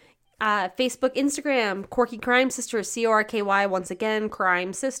 CORKY. Facebook, Instagram, Corky Crime Sisters, CORKY. Once again,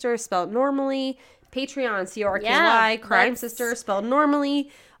 Crime Sisters spelled normally. Patreon, CORKY, Yeah, Crime let's- Sisters spelled normally.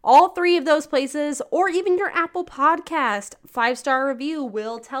 All 3 of those places, or even your Apple Podcast 5-star review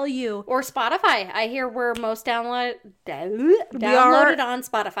will tell you. Or Spotify. I hear we're most downloaded on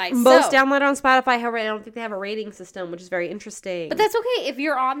Spotify. Most So- downloaded on Spotify. However, I don't think they have a rating system, which is very interesting. But that's okay. If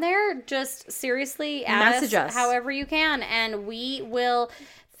you're on there, just seriously Message us. however you can, and we will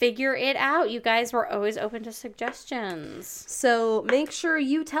figure it out. You guys were always open to suggestions. So make sure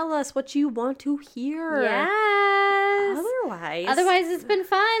you tell us what you want to hear. Yes. Otherwise, It's been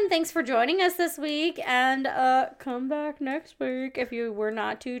fun. Thanks for joining us this week, and come back next week if you were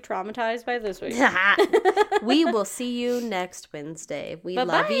not too traumatized by this week. we will see you next Wednesday. We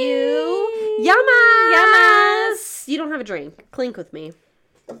Bye-bye. love you. Yamas! Yamas! You don't have a drink. Clink with me.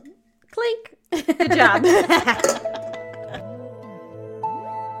 Clink. Good job.